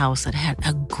rented a house that had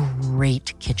a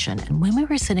great kitchen. And when we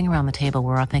were sitting around the table, we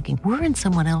were all thinking, we're in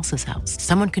someone else's house.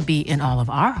 Someone could be in all of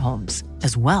our homes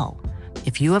as well.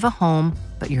 If you have a home,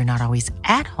 but you're not always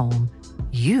at home,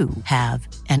 you have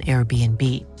an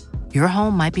Airbnb. Your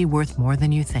home might be worth more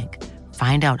than you think.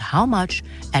 Find out how much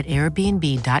at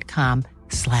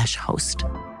airbnb.com/host.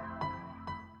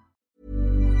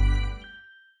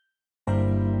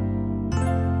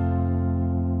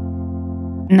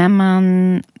 När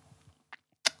man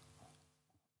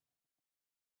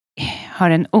har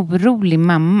en orolig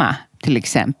mamma till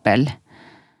exempel.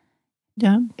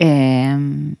 Ja.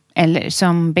 Eller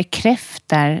som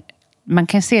bekräftar. Man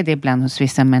kan se det ibland hos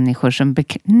vissa människor som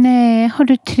nej, har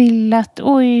du trillat?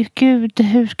 Oj, gud,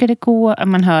 hur ska det gå?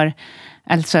 Man hör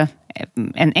alltså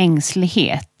en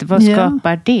ängslighet. Vad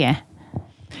skapar det?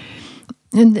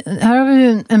 Här har vi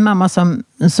ju en mamma som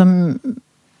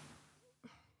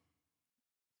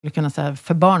skulle kunna säga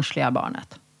förbarnsliga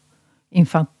barnet.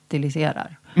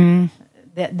 Infantiliserar.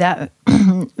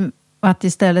 Att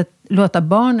istället låta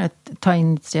barnet ta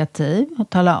initiativ och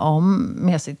tala om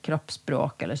med sitt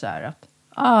kroppsspråk eller så här att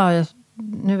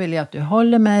nu vill jag att du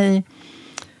håller mig,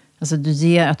 alltså att du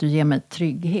ger mig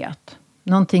trygghet.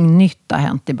 Någonting nytt har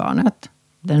hänt i barnet.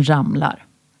 Den ramlar.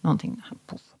 Någonting,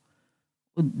 puff.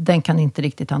 Och den kan inte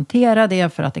riktigt hantera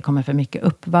det för att det kommer för mycket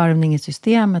uppvarvning i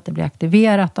systemet. Det blir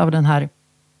aktiverat av den här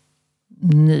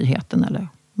nyheten eller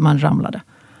man ramlade.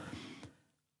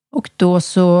 Och då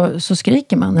så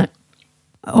skriker man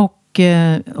och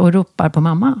ropar på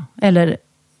mamma. Eller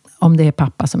om det är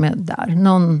pappa som är där.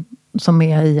 Någon som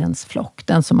är i ens flock.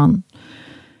 Den som man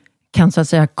kan så att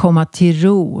säga komma till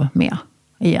ro med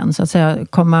igen. Så att säga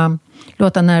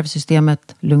låta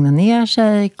nervsystemet lugna ner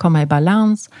sig. Komma i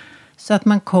balans. Så att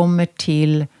man kommer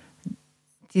till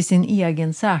sin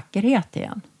egen säkerhet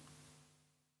igen.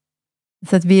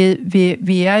 Så att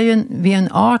vi är ju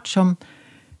en art som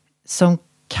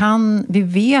vi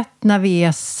vet när vi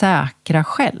är säkra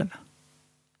själv.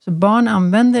 Så barn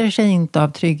använder sig inte av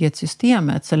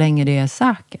trygghetssystemet så länge det är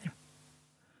säker.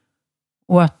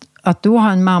 Och att då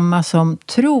ha en mamma som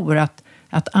tror att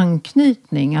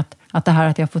anknytning, att det här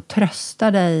att jag får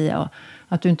trösta dig och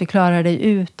att du inte klarar dig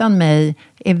utan mig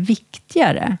är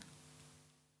viktigare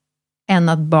än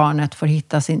att barnet får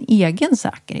hitta sin egen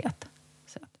säkerhet.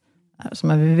 Så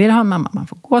man vill ha en mamma. Man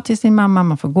får gå till sin mamma,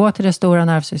 man får gå till det stora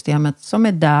nervsystemet som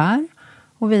är där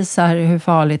och visar hur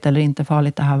farligt eller inte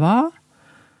farligt det här var.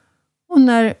 Och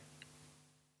när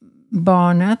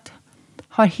barnet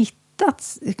har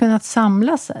kunnat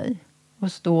samla sig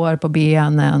och står på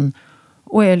benen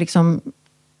och är liksom,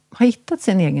 har hittat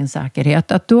sin egen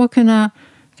säkerhet, att då kunna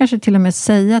kanske till och med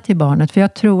säga till barnet, för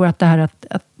jag tror att det här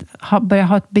att börja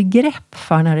ha ett begrepp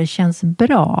för när det känns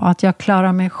bra, att jag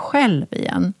klarar mig själv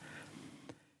igen.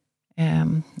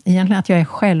 Egentligen att jag är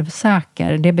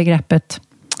självsäker, det begreppet,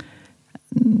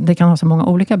 det kan ha så många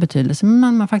olika betydelser,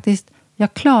 men man faktiskt,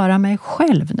 jag klarar mig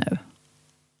själv nu.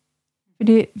 För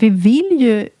vi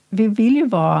vill ju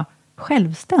vara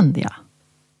självständiga.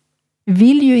 Vi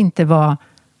vill ju inte vara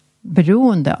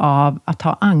beroende av att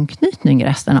ha anknytning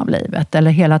resten av livet.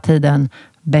 Eller hela tiden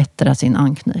bättra sin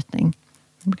anknytning.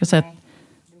 Jag brukar säga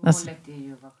målet är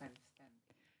ju att vara självständig.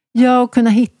 Ja, och kunna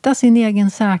hitta sin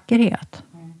egen säkerhet.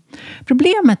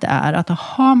 Problemet är att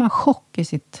har man chock i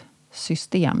sitt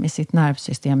system, i sitt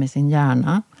nervsystem, i sin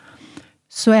hjärna,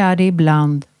 så är det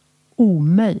ibland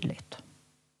omöjligt.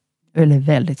 Eller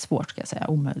väldigt svårt, ska jag säga.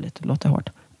 Omöjligt, det låter hårt.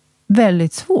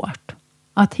 Väldigt svårt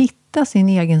att hitta sin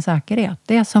egen säkerhet.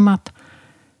 Det är som att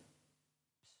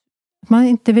man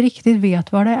inte riktigt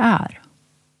vet vad det är.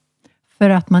 För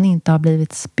att man inte har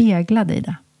blivit speglad i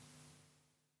det.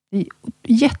 Det är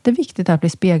jätteviktigt att bli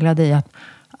speglad i att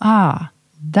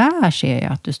där ser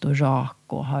jag att du står rak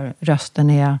och har rösten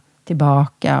är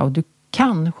tillbaka och du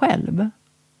kan själv.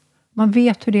 Man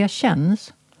vet hur det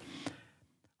känns.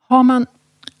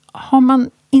 Har man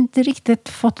inte riktigt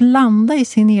fått landa i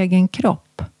sin egen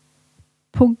kropp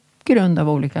på grund av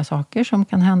olika saker som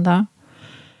kan hända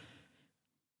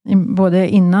både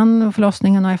innan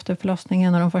förlossningen och efter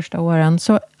förlossningen och de första åren,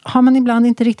 så har man ibland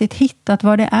inte riktigt hittat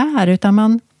vad det är,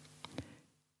 utan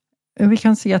vi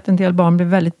kan se att en del barn blir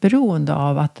väldigt beroende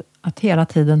av att hela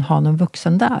tiden ha någon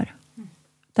vuxen där.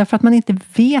 Därför att man inte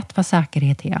vet vad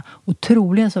säkerhet är, och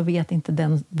troligen så vet inte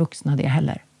den vuxna det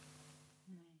heller.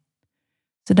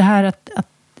 Så det här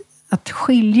att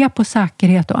skilja på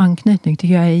säkerhet och anknytning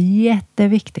tycker jag är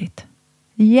jätteviktigt.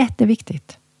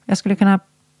 Jätteviktigt. Jag skulle kunna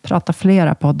prata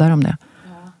flera poddar om det.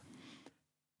 Ja.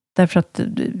 Därför att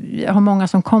jag har många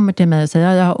som kommer till mig och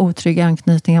säger jag har otrygg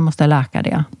anknytning, jag måste läka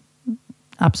det.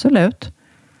 Absolut.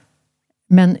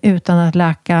 Men utan att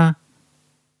läka,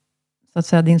 så att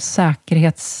säga, din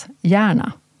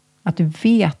säkerhetshjärna. Att du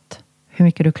vet hur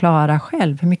mycket du klarar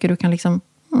själv. Hur mycket du kan liksom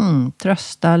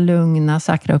trösta, lugna,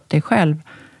 säkra upp dig själv.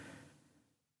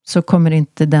 Så kommer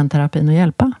inte den terapin att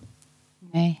hjälpa.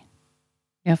 Nej,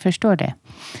 jag förstår det.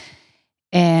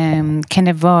 Kan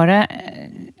det vara,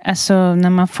 alltså när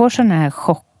man får sådana här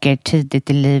chocker tidigt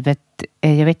i livet,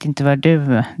 jag vet inte vad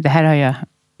det här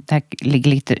ligger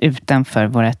lite utanför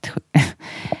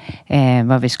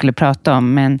vad vi skulle prata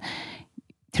om, men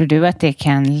tror du att det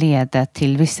kan leda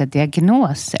till vissa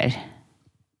diagnoser?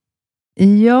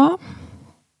 Ja,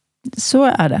 så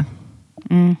är det.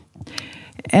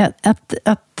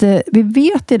 Vi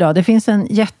vet idag, det finns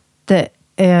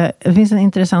en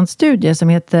intressant studie som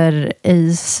heter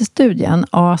ACE-studien,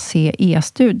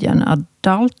 ACE-studien,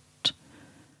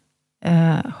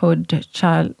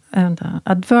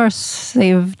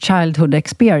 Adversive Childhood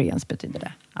Experience betyder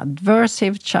det.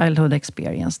 Adversive Childhood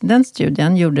Experience. Den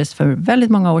studien gjordes för väldigt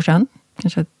många år sedan,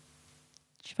 kanske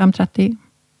 25-30,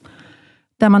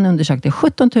 där man undersökte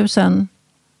 17 000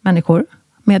 människor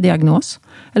med diagnos,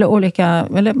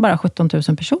 eller bara 17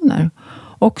 000 personer,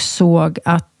 och såg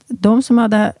att de som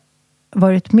hade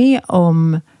varit med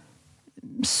om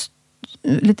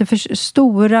lite för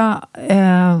stora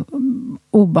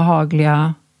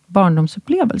obehagliga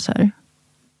barndomsupplevelser,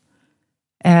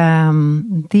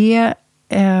 det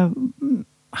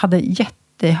hade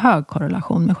jättehög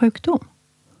korrelation med sjukdom.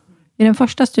 I den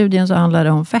första studien så handlade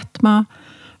det om fetma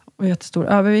och jättestor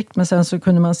övervikt, men sen så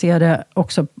kunde man se det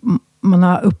också, man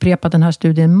har upprepat den här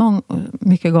studien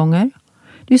mycket gånger.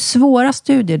 Det är svåra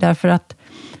studier därför att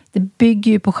det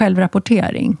bygger ju på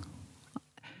självrapportering.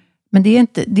 Men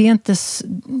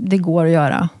det går att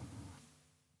göra.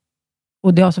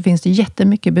 Och det alltså finns det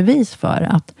jättemycket bevis för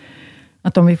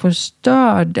att om vi får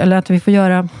stöd, eller att vi får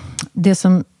göra det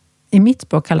som i mitt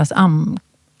språk kallas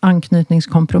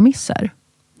anknytningskompromisser.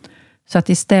 Så att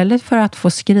istället för att få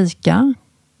skrika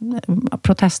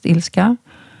protestilska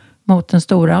mot den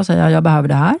stora och säga jag behöver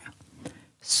det här,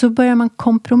 så börjar man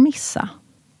kompromissa.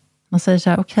 Man säger så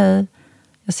här, okej,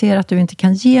 Jag ser att du inte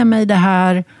kan ge mig det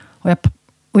här.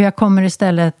 Och jag kommer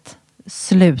istället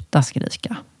sluta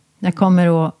skrika. Jag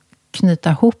kommer att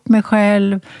knyta ihop mig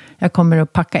själv. Jag kommer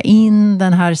att packa in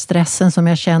den här stressen som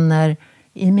jag känner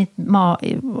i mitt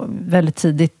väldigt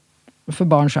tidigt. För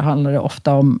barn så handlar det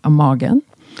ofta om magen.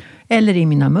 Eller i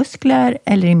mina muskler.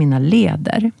 Eller i mina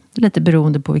leder. Lite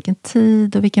beroende på vilken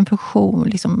tid och vilken funktion.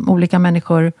 Liksom olika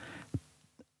människor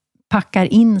packar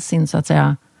in sin, så att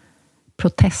säga,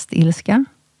 protestilska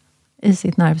i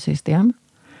sitt nervsystem.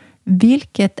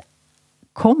 Vilket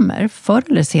kommer förr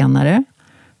eller senare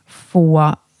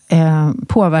få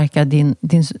påverka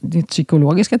ditt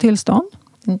psykologiska tillstånd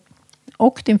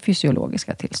och din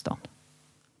fysiologiska tillstånd.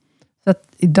 Så att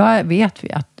idag vet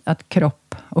vi att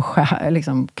kropp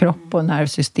och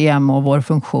nervsystem och vår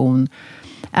funktion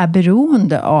är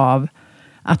beroende av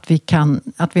att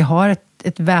vi har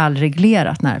ett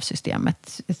välreglerat nervsystem.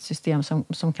 Ett system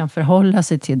som kan förhålla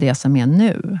sig till det som är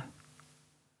nu.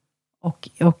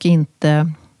 Och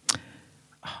inte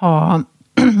ha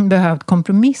behövt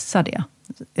kompromissa det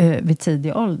vid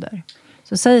tidig ålder.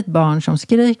 Så säg ett barn som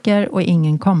skriker och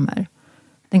ingen kommer.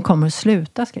 Den kommer att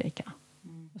sluta skrika.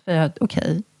 Och säga att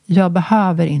okej, jag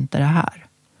behöver inte det här.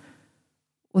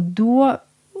 Och då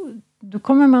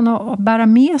kommer man att bära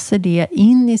med sig det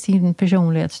in i sin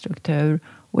personlighetsstruktur.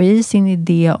 Och i sin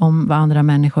idé om vad andra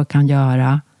människor kan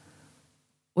göra.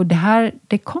 Och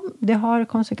det har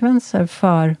konsekvenser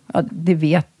för, det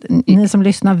vet, ni som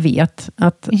lyssnar vet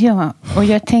att... Ja, och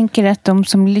jag tänker att de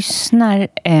som lyssnar,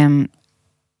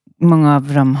 många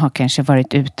av dem har kanske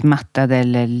varit utmattade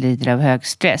eller lider av hög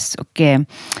stress. Och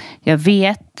jag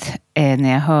vet,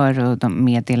 när jag hör och de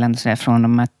meddelanden från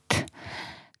dem, att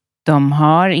de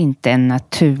har inte en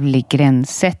naturlig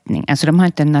gränssättning. Alltså de har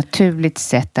inte ett naturligt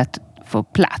sätt att få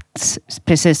plats.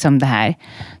 Precis som det här.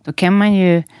 Då kan man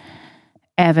ju...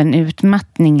 Även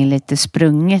utmattning är lite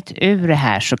sprunget ur det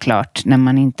här, såklart. När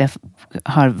man inte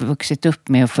har vuxit upp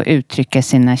med att få uttrycka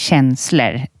sina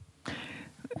känslor.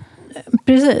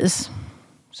 Precis.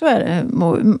 Så är det.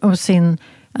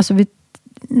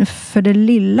 För det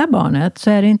lilla barnet så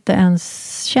är det inte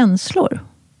ens känslor.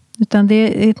 Utan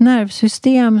det är ett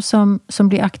nervsystem som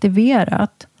blir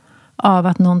aktiverat av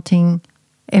att någonting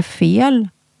är fel.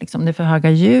 Liksom det är för höga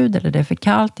ljud eller det är för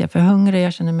kallt. Jag är för hungrig,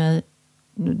 jag känner mig...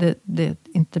 Det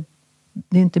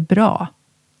är inte bra.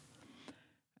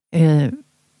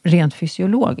 Rent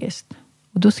fysiologiskt.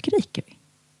 Och då skriker vi.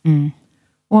 Mm.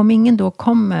 Och om ingen då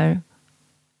kommer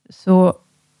så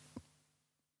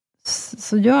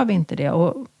gör vi inte det.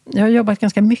 Och jag har jobbat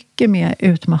ganska mycket med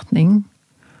utmattning.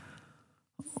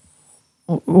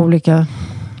 Och olika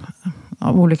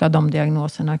av de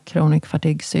diagnoserna. Chronic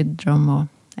fatigue syndrome och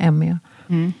ME.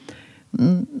 Mm.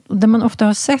 Där man ofta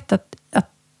har sett att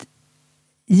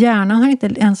hjärnan har inte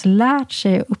ens lärt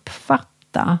sig att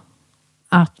uppfatta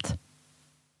att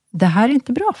det här är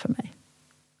inte bra för mig.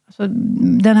 Alltså,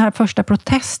 den här första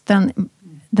protesten,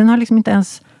 den har liksom inte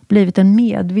ens blivit en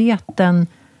medveten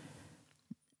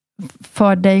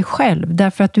för dig själv.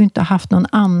 Därför att du inte har haft någon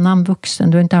annan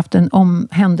vuxen, du har inte haft en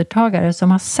omhändertagare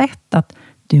som har sett att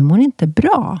du mår inte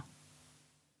bra.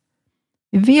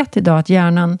 Vi vet idag att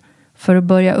hjärnan, för att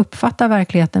börja uppfatta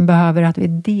verkligheten, behöver att vi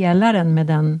delar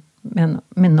den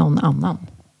med någon annan.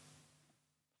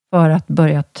 För att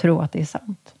börja tro att det är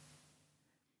sant.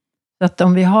 Så att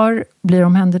om vi blir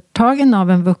omhändertagen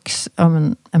av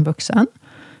en vuxen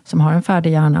som har en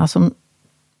färdig hjärna, som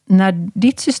när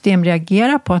ditt system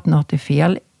reagerar på att något är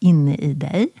fel inne i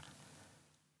dig,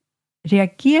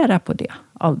 reagera på det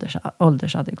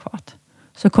åldersadekvat,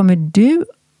 så kommer du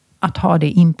att ha det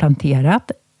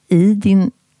implanterat i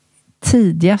din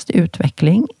tidigaste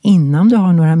utveckling, innan du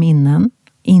har några minnen,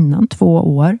 innan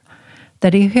 2 år,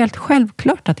 där det är helt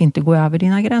självklart att inte gå över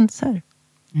dina gränser.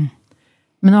 Mm.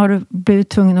 Men har du blivit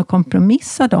tvungen att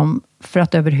kompromissa dem för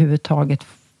att överhuvudtaget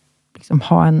liksom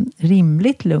ha en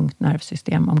rimligt lugnt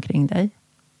nervsystem omkring dig,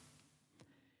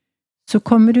 så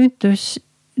kommer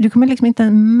du kommer liksom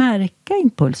inte märka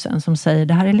impulsen som säger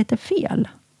det här är lite fel.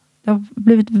 Du har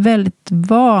blivit väldigt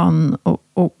van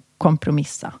att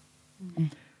kompromissa. Mm.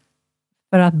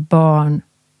 För att barn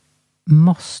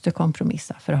måste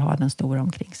kompromissa för att ha den stora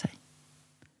omkring sig.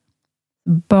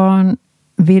 Barn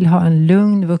vill ha en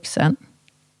lugn vuxen.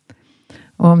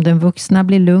 Och om den vuxna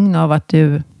blir lugn av att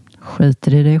du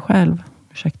skiter i dig själv,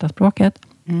 ursäkta språket,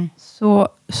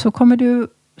 så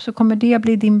kommer det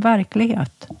bli din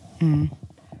verklighet. Mm.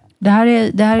 Det här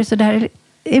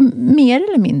är mer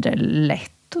eller mindre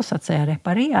lätt att, så att säga,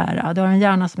 reparera. Du har en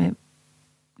hjärna som är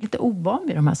lite ovan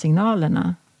vid de här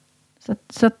signalerna.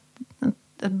 Så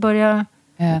att börja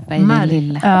öva i det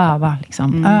lilla.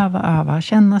 Öva.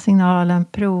 Känna signalen,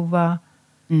 prova.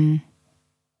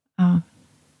 Ja.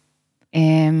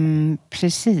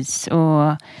 Precis.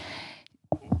 Och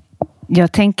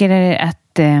jag tänker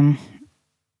att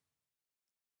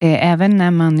även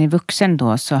när man är vuxen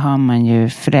då så har man ju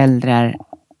föräldrar,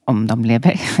 om de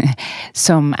lever,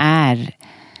 som är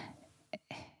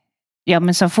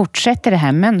men som fortsätter det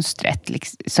här mönstret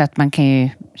liksom, så att man kan ju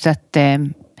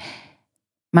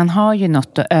man har ju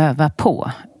något att öva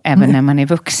på även när man är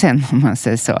vuxen, om man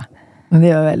säger så.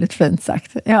 Det var väldigt fint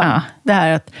sagt. Ja. Det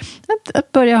här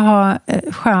att börja ha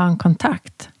skön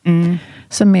kontakt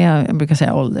som är, jag brukar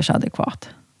säga, åldersadekvat.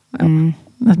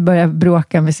 Att börja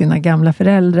bråka med sina gamla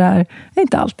föräldrar är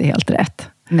inte alltid helt rätt.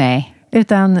 Nej.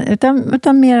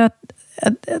 Utan mer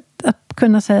att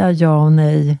kunna säga ja och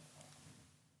nej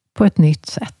på ett nytt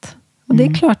sätt. Och det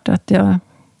är klart att jag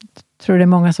tror det är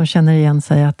många som känner igen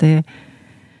sig att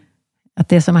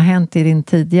det som har hänt i din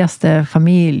tidigaste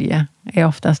familj är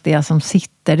oftast det som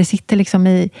sitter. Det sitter liksom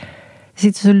det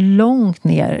sitter så långt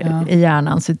ner i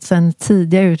hjärnan, så sen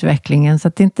tidiga utvecklingen, så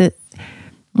att det inte,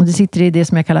 och det sitter i det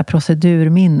som jag kallar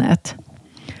procedurminnet.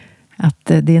 Att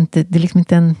det är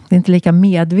inte lika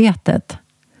medvetet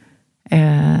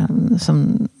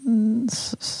som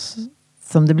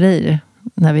det blir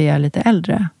när vi är lite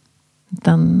äldre.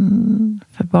 Utan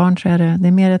för barn så är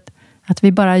det mer att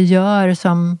vi bara gör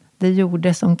som det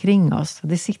gjordes omkring oss.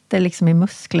 Det sitter liksom i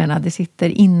musklerna. Det sitter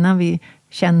innan vi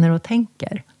känner och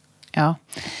tänker. Ja.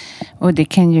 Och det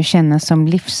kan ju kännas som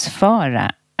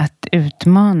livsfara att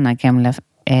utmana gamla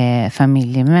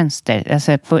familjemönster.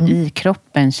 Alltså i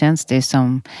kroppen känns det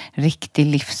som riktig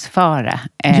livsfara.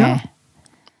 Ja,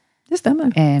 det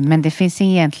stämmer. Men det finns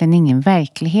egentligen ingen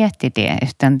verklighet i det.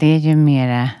 Utan det är ju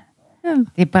mera... Ja.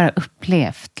 Det är bara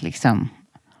upplevt liksom.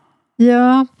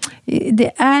 Ja,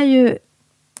 det är ju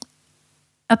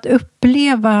att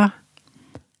uppleva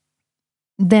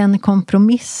den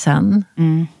kompromissen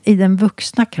i den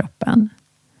vuxna kroppen.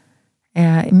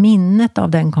 Minnet av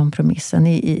den kompromissen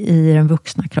i den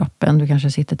vuxna kroppen. Du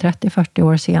kanske sitter 30-40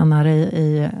 år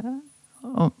senare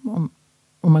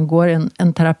om man går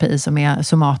en terapi som är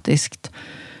somatiskt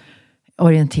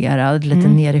orienterad, lite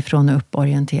nerifrån och upp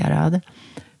orienterad.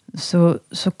 Så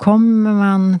kommer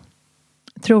man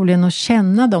troligen att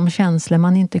känna de känslor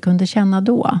man inte kunde känna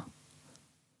då.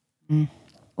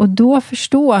 Och då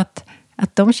förstå att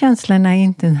de känslorna är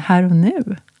inte här och nu.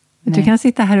 Nej. Du kan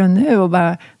sitta här och nu och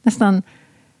bara nästan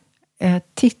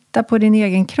titta på din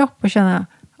egen kropp och känna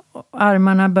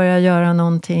armarna börja göra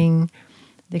någonting.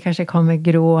 Det kanske kommer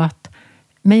gråt.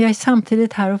 Men jag är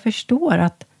samtidigt här och förstår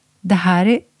att det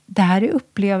här är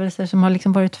upplevelser som har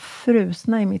liksom varit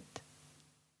frusna i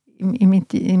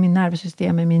min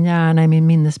nervsystem, i min hjärna, i min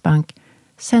minnesbank.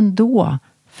 Sen då.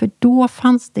 För då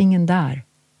fanns det ingen där.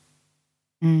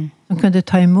 Som kunde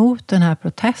ta emot den här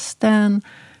protesten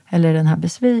eller den här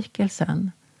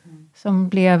besvikelsen. Som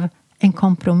blev en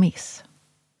kompromiss.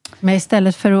 Men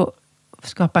istället för att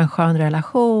skapa en skön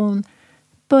relation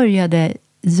började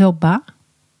jobba,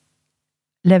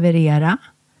 leverera,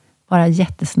 vara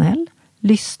jättesnäll,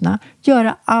 lyssna,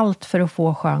 göra allt för att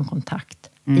få skön kontakt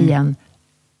igen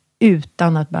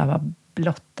utan att behöva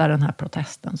blotta den här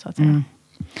protesten, så att säga.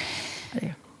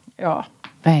 Ja.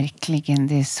 Verkligen,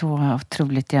 det är så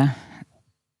otroligt.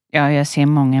 Jag ser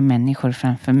många människor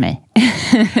framför mig.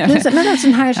 Men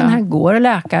sån här går att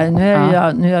läka. Nu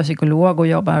är jag psykolog och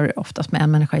jobbar oftast med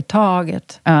en människa i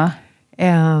taget. Ja.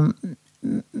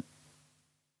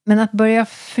 Men att börja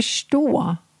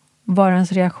förstå var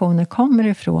ens reaktioner kommer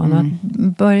ifrån. Och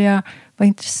att börja vara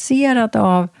intresserad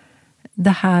av det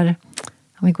här.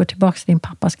 Om vi går tillbaka till din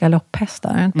pappas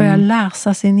galopphästar. Att börja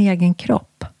läsa sin egen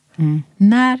kropp.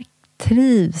 När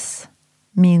trivs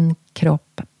min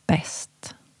kropp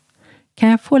bäst? Kan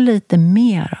jag få lite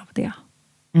mer av det?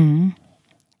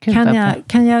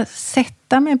 Kan jag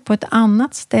sätta mig på ett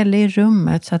annat ställe i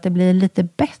rummet så att det blir lite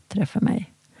bättre för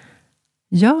mig?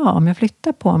 Ja, om jag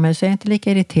flyttar på mig så är jag inte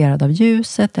lika irriterad av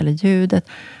ljuset eller ljudet.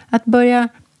 Att börja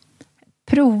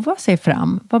prova sig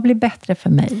fram. Vad blir bättre för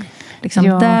mig? Liksom,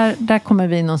 där kommer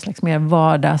vi någon slags mer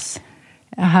vardags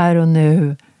här och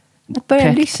nu. Att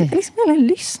börja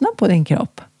lyssna på din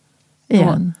kropp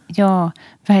igen. Ja,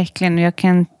 verkligen. Och jag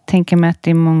kan tänka mig att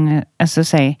det är många... Alltså,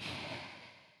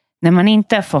 när man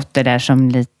inte har fått det där som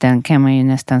liten kan man ju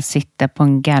nästan sitta på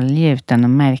en galge utan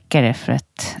att märka det. För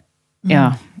att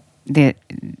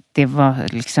det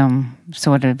var liksom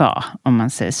så det var, om man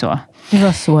säger så. Det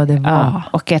var så det var. Ja,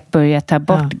 och att börja ta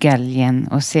bort galgen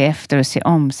och se efter och se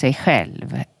om sig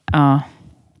själv. Ja,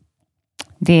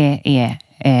 det är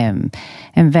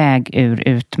en väg ur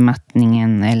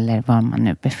utmattningen eller var man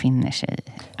nu befinner sig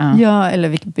i. Ja, eller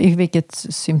vilket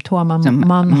symptom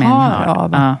man har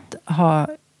av att ha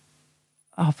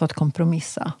har fått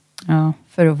kompromissa. Ja.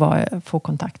 För att få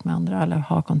kontakt med andra. Eller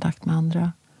ha kontakt med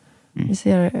andra. Vi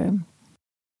ser...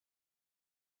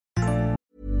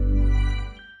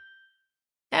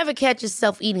 Ever catch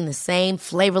yourself eating the same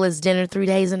flavorless dinner 3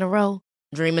 days in a row?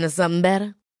 Dreaming of something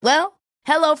better? Well,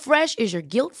 HelloFresh is your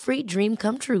guilt-free dream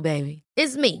come true, baby.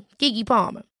 It's me, Keke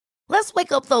Palmer. Let's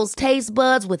wake up those taste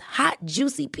buds with hot,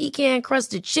 juicy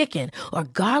pecan-crusted chicken or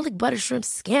garlic butter shrimp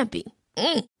scampi.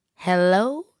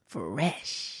 Hello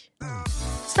Fresh.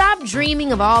 Stop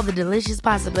dreaming of all the delicious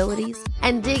possibilities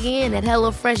and dig in at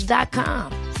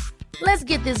HelloFresh.com. Let's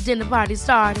get this dinner party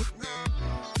started.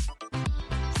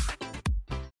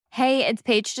 Hey, it's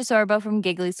Paige DeSorbo from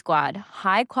Giggly Squad.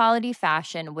 High quality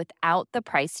fashion without the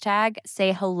price tag.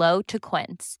 Say hello to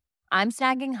Quince. I'm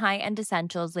snagging high-end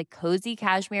essentials like cozy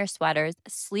cashmere sweaters,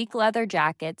 sleek leather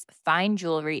jackets, fine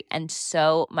jewelry, and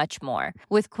so much more.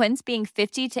 With Quince being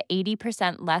 50 to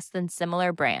 80% less than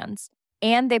similar brands.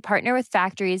 And they partner with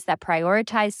factories that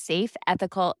prioritize safe,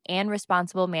 ethical, and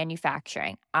responsible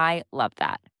manufacturing. I love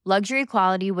that. Luxury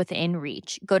quality within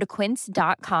reach. Go to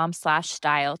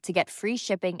quince.com/style to get free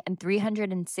shipping and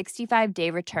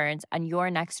 365-day returns on your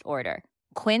next order.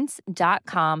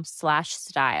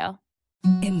 Quince.com/style.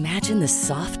 Imagine the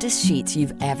softest sheets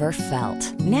you've ever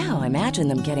felt. Now imagine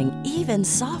them getting even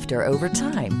softer over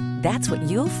time. That's what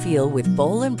you'll feel with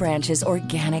Boll & Branch's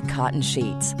organic cotton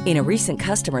sheets. In a recent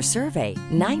customer survey,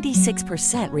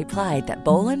 96% replied that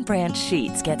Boll & Branch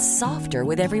sheets get softer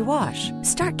with every wash.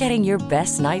 Start getting your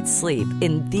best night's sleep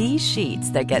in these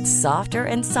sheets that get softer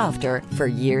and softer for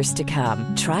years to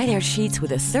come. Try their sheets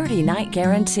with a 30-night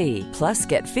guarantee.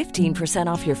 Plus, get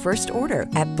 15% off your first order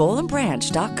at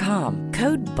bollandbranch.com.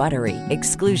 Code BUTTERY.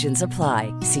 Exclusions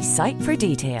apply. See site for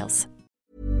details.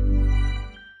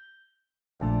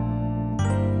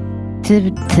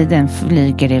 Tiden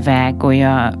flyger iväg och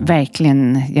jag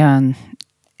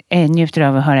njuter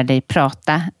av att höra dig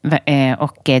prata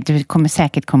och du kommer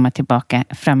säkert komma tillbaka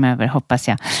framöver, hoppas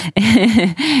jag.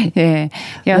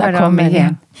 Jag hör av mig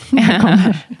igen. Jag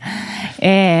kommer.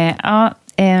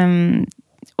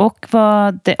 Och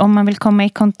om man vill komma i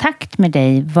kontakt med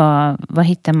dig, vad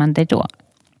hittar man dig då?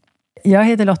 Jag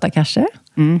heter Lotta Kasche.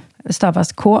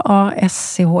 Stavas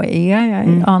K-A-S-C-H-E.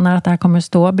 Jag anar att det här kommer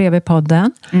stå bredvid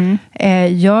podden.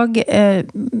 Jag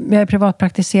är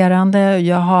privatpraktiserande.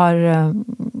 Jag har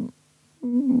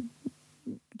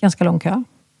ganska lång kö.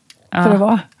 För att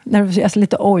vara nervös.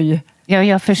 Lite oj. Ja,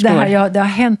 jag förstår. Det har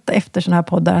hänt efter såna här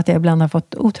poddar att jag ibland har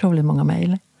fått otroligt många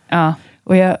mejl. Ja.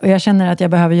 Och jag känner att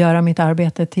jag behöver göra mitt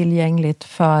arbete tillgängligt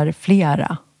för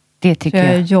flera. Det tycker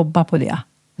jag. Jag jobbar på det.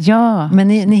 Ja. Men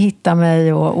ni hittar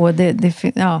mig och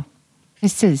ja.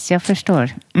 Precis, jag förstår.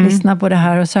 Lyssna på det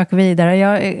här och sök vidare.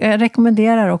 Jag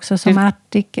rekommenderar också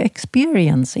somatic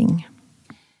experiencing.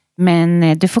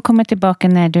 Men du får komma tillbaka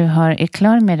när du är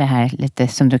klar med det här lite,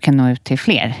 som du kan nå ut till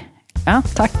fler. Ja.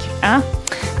 Tack. Ja.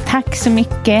 Tack så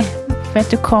mycket för att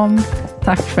du kom.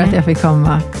 Tack för att jag fick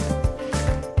komma.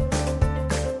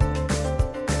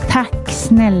 Tack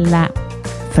snälla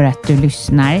för att du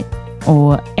lyssnar.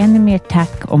 Och ännu mer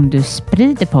tack om du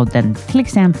sprider podden, till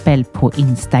exempel på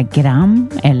Instagram,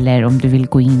 eller om du vill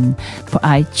gå in på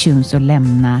iTunes och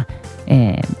lämna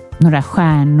några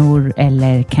stjärnor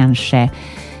eller kanske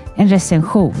en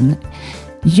recension.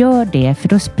 Gör det, för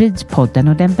då sprids podden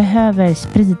och den behöver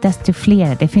spridas till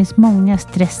flera. Det finns många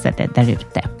stressade där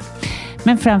ute.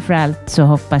 Men framförallt så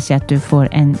hoppas jag att du får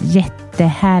en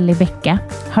jättehärlig vecka.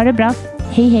 Ha det bra.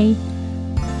 Hej hej!